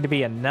that going to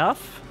be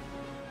enough?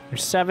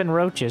 There's 7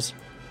 roaches.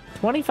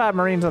 25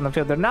 Marines on the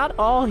field. They're not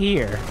all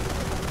here.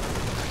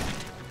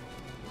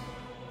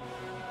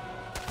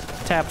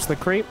 Taps the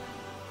creep.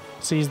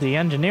 Sees the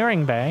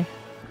engineering bay.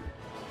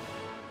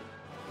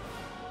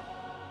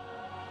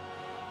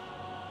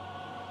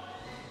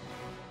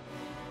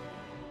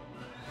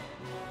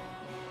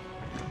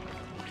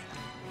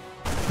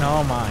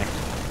 Oh my.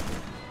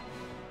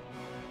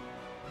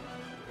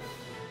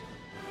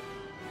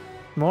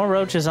 More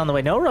roaches on the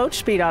way. No roach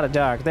speed out of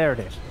dark. There it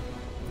is.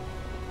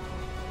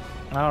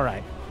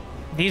 Alright.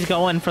 He's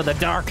going for the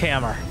dark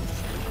hammer.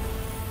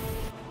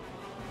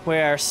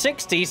 We're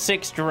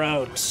 66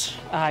 drones.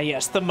 Ah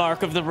yes, the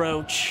mark of the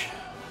roach.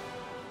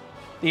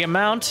 The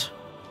amount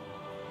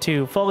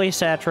to fully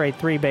saturate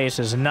 3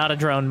 bases, not a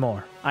drone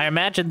more. I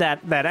imagine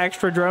that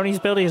extra drone he's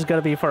building is going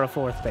to be for a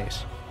 4th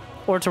base.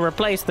 Or to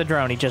replace the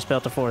drone he just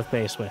built a 4th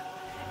base with.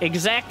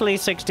 Exactly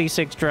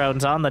 66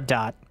 drones on the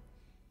dot.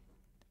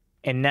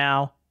 And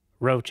now,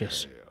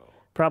 roaches.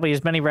 Probably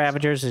as many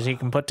Ravagers as he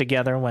can put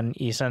together when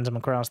he sends them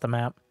across the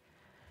map.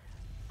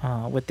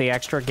 With the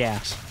extra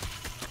gas.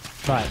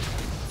 But,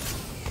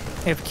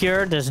 if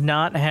Cure does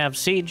not have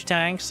siege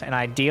tanks, and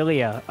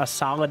ideally a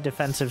solid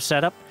defensive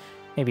setup,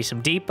 maybe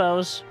some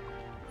depots,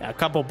 a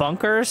couple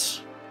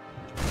bunkers,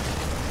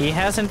 he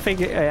hasn't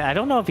figured... I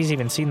don't know if he's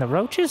even seen the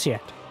roaches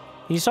yet.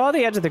 He saw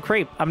the edge of the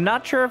creep. I'm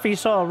not sure if he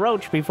saw a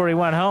roach before he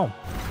went home.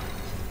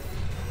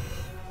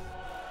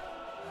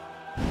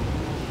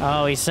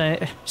 Oh, he's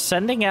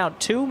sending out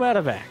 2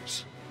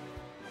 medevacs.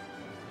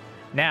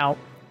 Now,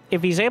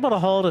 if he's able to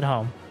hold it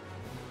home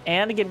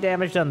and get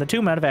damage done, the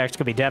 2 medevacs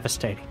could be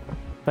devastating.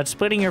 But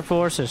splitting your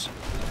forces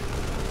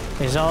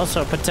is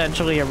also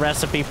potentially a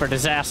recipe for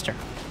disaster.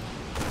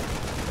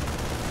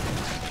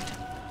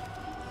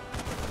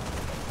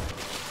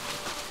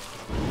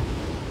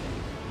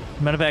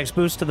 Medevacs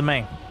boost to the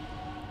main.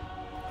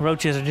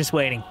 Roaches are just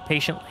waiting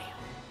patiently.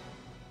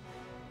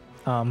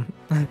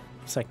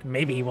 It's like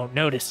maybe he won't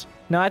notice.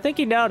 No, I think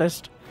he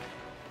noticed.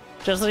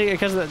 Just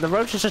because the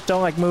roaches just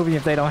don't like moving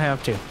if they don't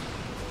have to.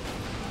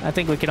 I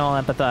think we can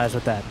all empathize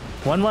with that.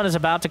 1-1 is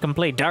about to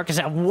complete. Dark is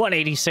at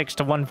 186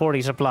 to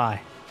 140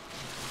 supply.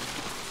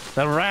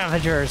 The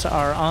Ravagers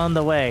are on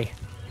the way.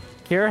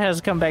 Kira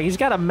has come back. He's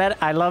got a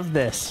I love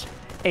this.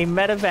 A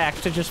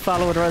medevac to just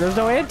follow it around. There's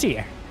no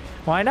anti-air.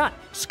 Why not?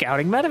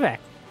 Scouting medevac.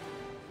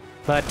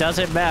 But does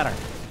it matter?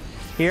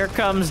 Here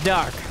comes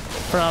Dark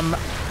from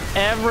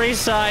every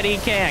side he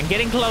can.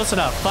 Getting close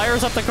enough.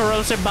 Fires up the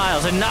corrosive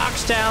biles and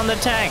knocks down the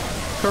tank.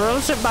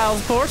 Corrosive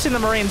biles forcing the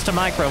Marines to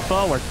micro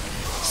forward.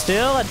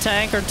 Still a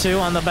tank or 2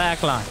 on the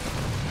back line.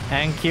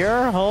 And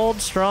Cure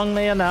holds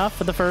strongly enough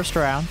for the first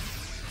round.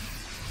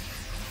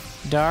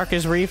 Dark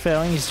is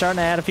refilling. He's starting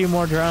to add a few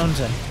more drones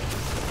in.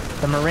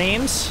 The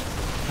Marines.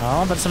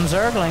 Oh, but some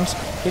Zerglings.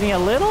 Getting a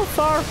little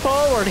far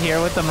forward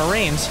here with the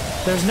Marines.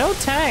 There's no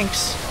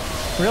tanks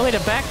really to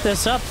back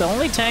this up. The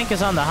only tank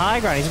is on the high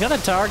ground. He's going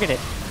to target it.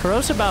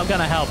 Corrosive Bile going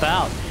to help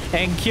out.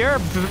 And Cure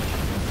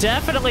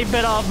definitely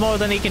bit off more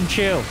than he can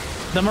chew.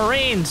 The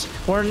Marines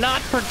were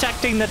not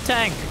protecting the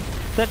tank.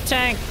 The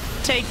tank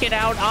take it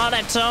out on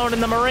its own,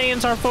 and the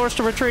Marines are forced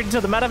to retreat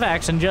into the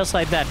medevacs. And just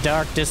like that,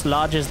 Dark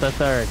dislodges the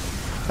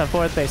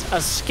 4th base.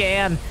 A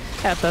scan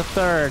at the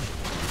 3rd.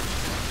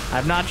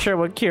 I'm not sure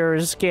what Cure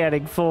is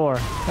scanning for.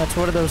 That's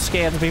one of those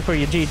scans before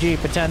you GG,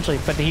 potentially.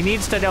 But he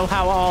needs to know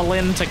how all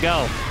in to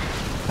go,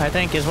 I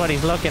think is what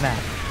he's looking at.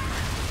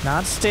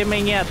 Not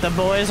stimming yet. The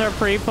boys are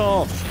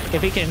pre-pulled.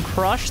 If he can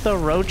crush the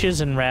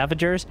roaches and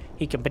Ravagers,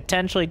 he can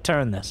potentially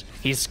turn this.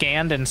 He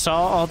scanned and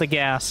saw all the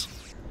gas.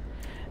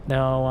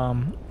 No,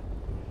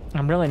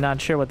 I'm really not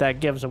sure what that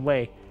gives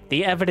away.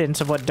 The evidence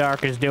of what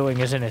Dark is doing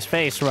is in his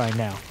face right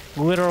now.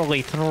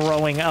 Literally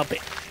throwing up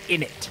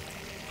in it.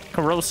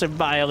 Corrosive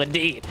bile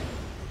indeed.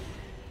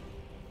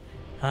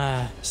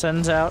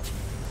 Sends out,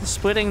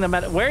 splitting the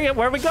where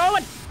are we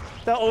going?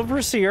 The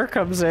Overseer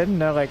comes in,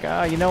 and they're like,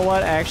 you know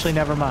what? Actually,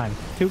 never mind.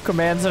 2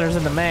 command centers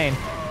in the main.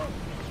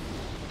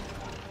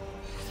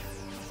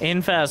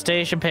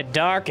 Infestation Pit.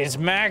 Dark is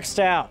maxed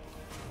out.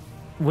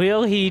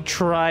 Will he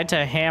try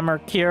to hammer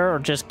Cure or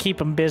just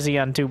keep him busy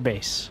on 2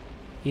 base?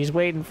 He's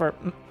waiting for...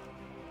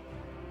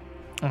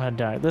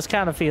 Dark. This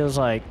kind of feels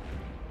like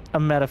a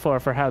metaphor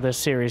for how this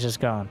series has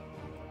gone.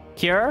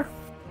 Cure?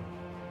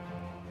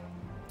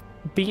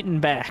 Beaten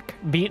back,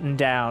 beaten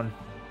down,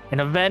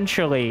 and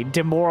eventually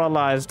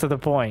demoralized to the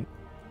point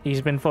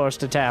he's been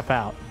forced to tap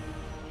out.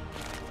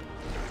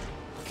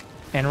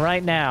 And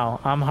right now,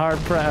 I'm hard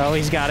pressed. Oh,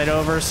 he's got it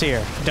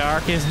Overseer.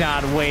 Dark is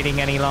not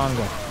waiting any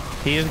longer.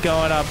 He is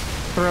going up,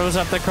 throws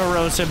up the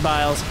corrosive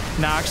biles,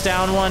 knocks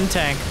down 1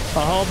 tank,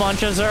 a whole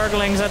bunch of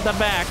Zerglings at the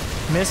back,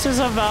 misses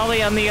a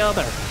volley on the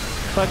other,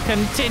 but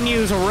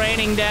continues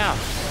raining down.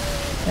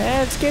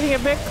 It's getting a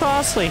bit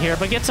costly here,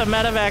 but gets a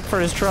medevac for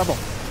his trouble.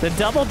 The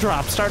double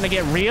drop starting to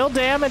get real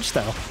damage,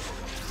 though.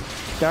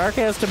 Dark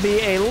has to be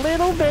a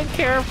little bit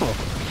careful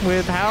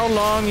with how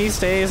long he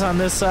stays on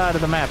this side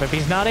of the map. If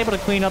he's not able to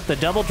clean up the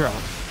double drop.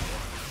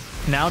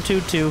 Now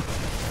 2-2,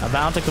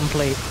 about to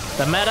complete.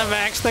 The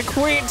medevacs, the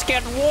queens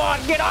get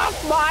 1. Get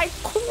off my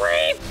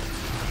creep!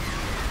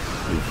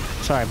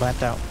 Sorry,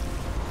 blacked out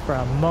for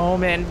a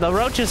moment. The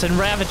roaches and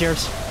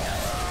ravagers.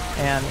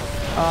 And,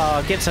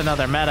 oh, gets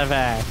another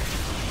medevac.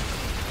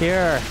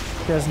 Here,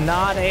 just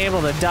not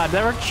able to dodge.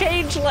 There were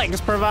changelings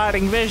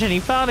providing vision. He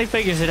finally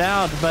figures it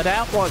out, but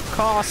at what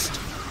cost?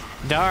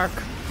 Dark.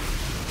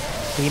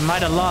 He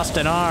might have lost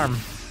an arm,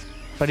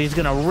 but he's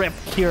gonna rip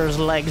Cure's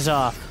legs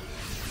off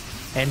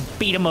and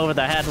beat him over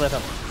the head with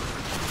them.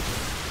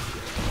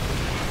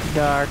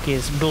 Dark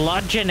is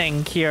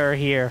bludgeoning Cure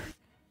here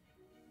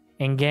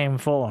in Game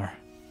 4.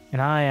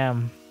 And I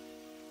am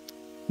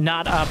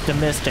not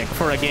optimistic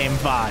for a Game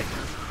 5.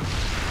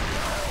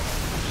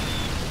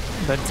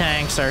 The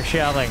tanks are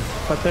shelling,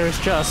 but there's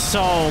just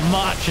so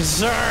much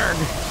Zerg.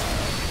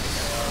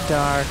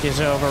 Dark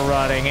is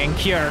overrunning, and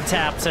Cure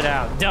taps it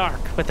out. Dark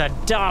with a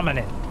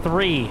dominant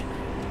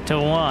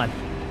 3-1.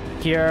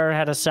 Cure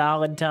had a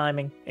solid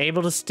timing,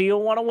 able to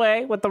steal one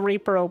away with the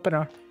Reaper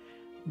opener,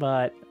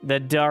 but the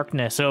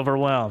darkness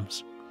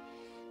overwhelms.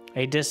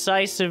 A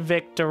decisive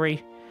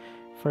victory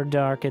for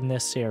Dark in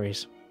this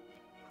series.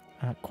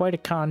 Quite a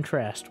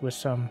contrast with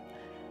some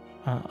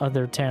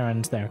other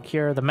Terrans there.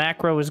 Cure, the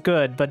macro is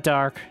good, but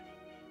Dark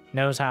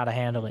knows how to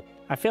handle it.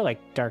 I feel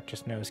like Dark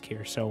just knows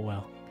Cure so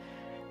well.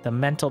 The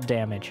mental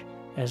damage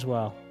as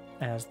well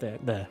as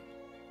the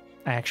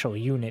actual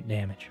unit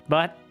damage.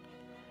 But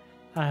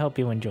I hope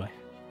you enjoy.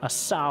 A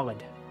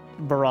solid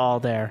brawl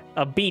there.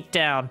 A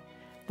beatdown,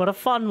 but a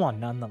fun one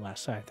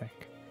nonetheless, I think.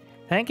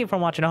 Thank you for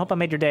watching. I hope I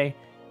made your day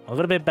a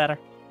little bit better.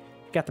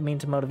 If you got the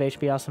means of motivation,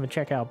 be awesome to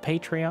check out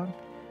Patreon.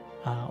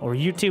 Or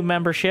YouTube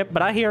membership,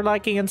 but I hear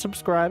liking and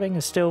subscribing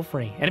is still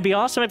free. And it'd be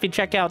awesome if you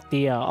check out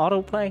the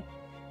autoplay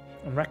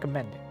and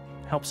recommend it.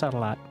 Helps out a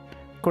lot,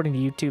 according to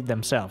YouTube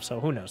themselves. So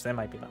who knows, they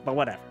might be, but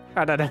whatever.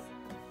 I don't know.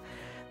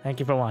 Thank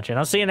you for watching.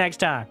 I'll see you next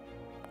time.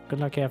 Good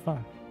luck, have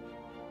fun.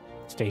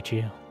 Stay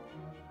chill.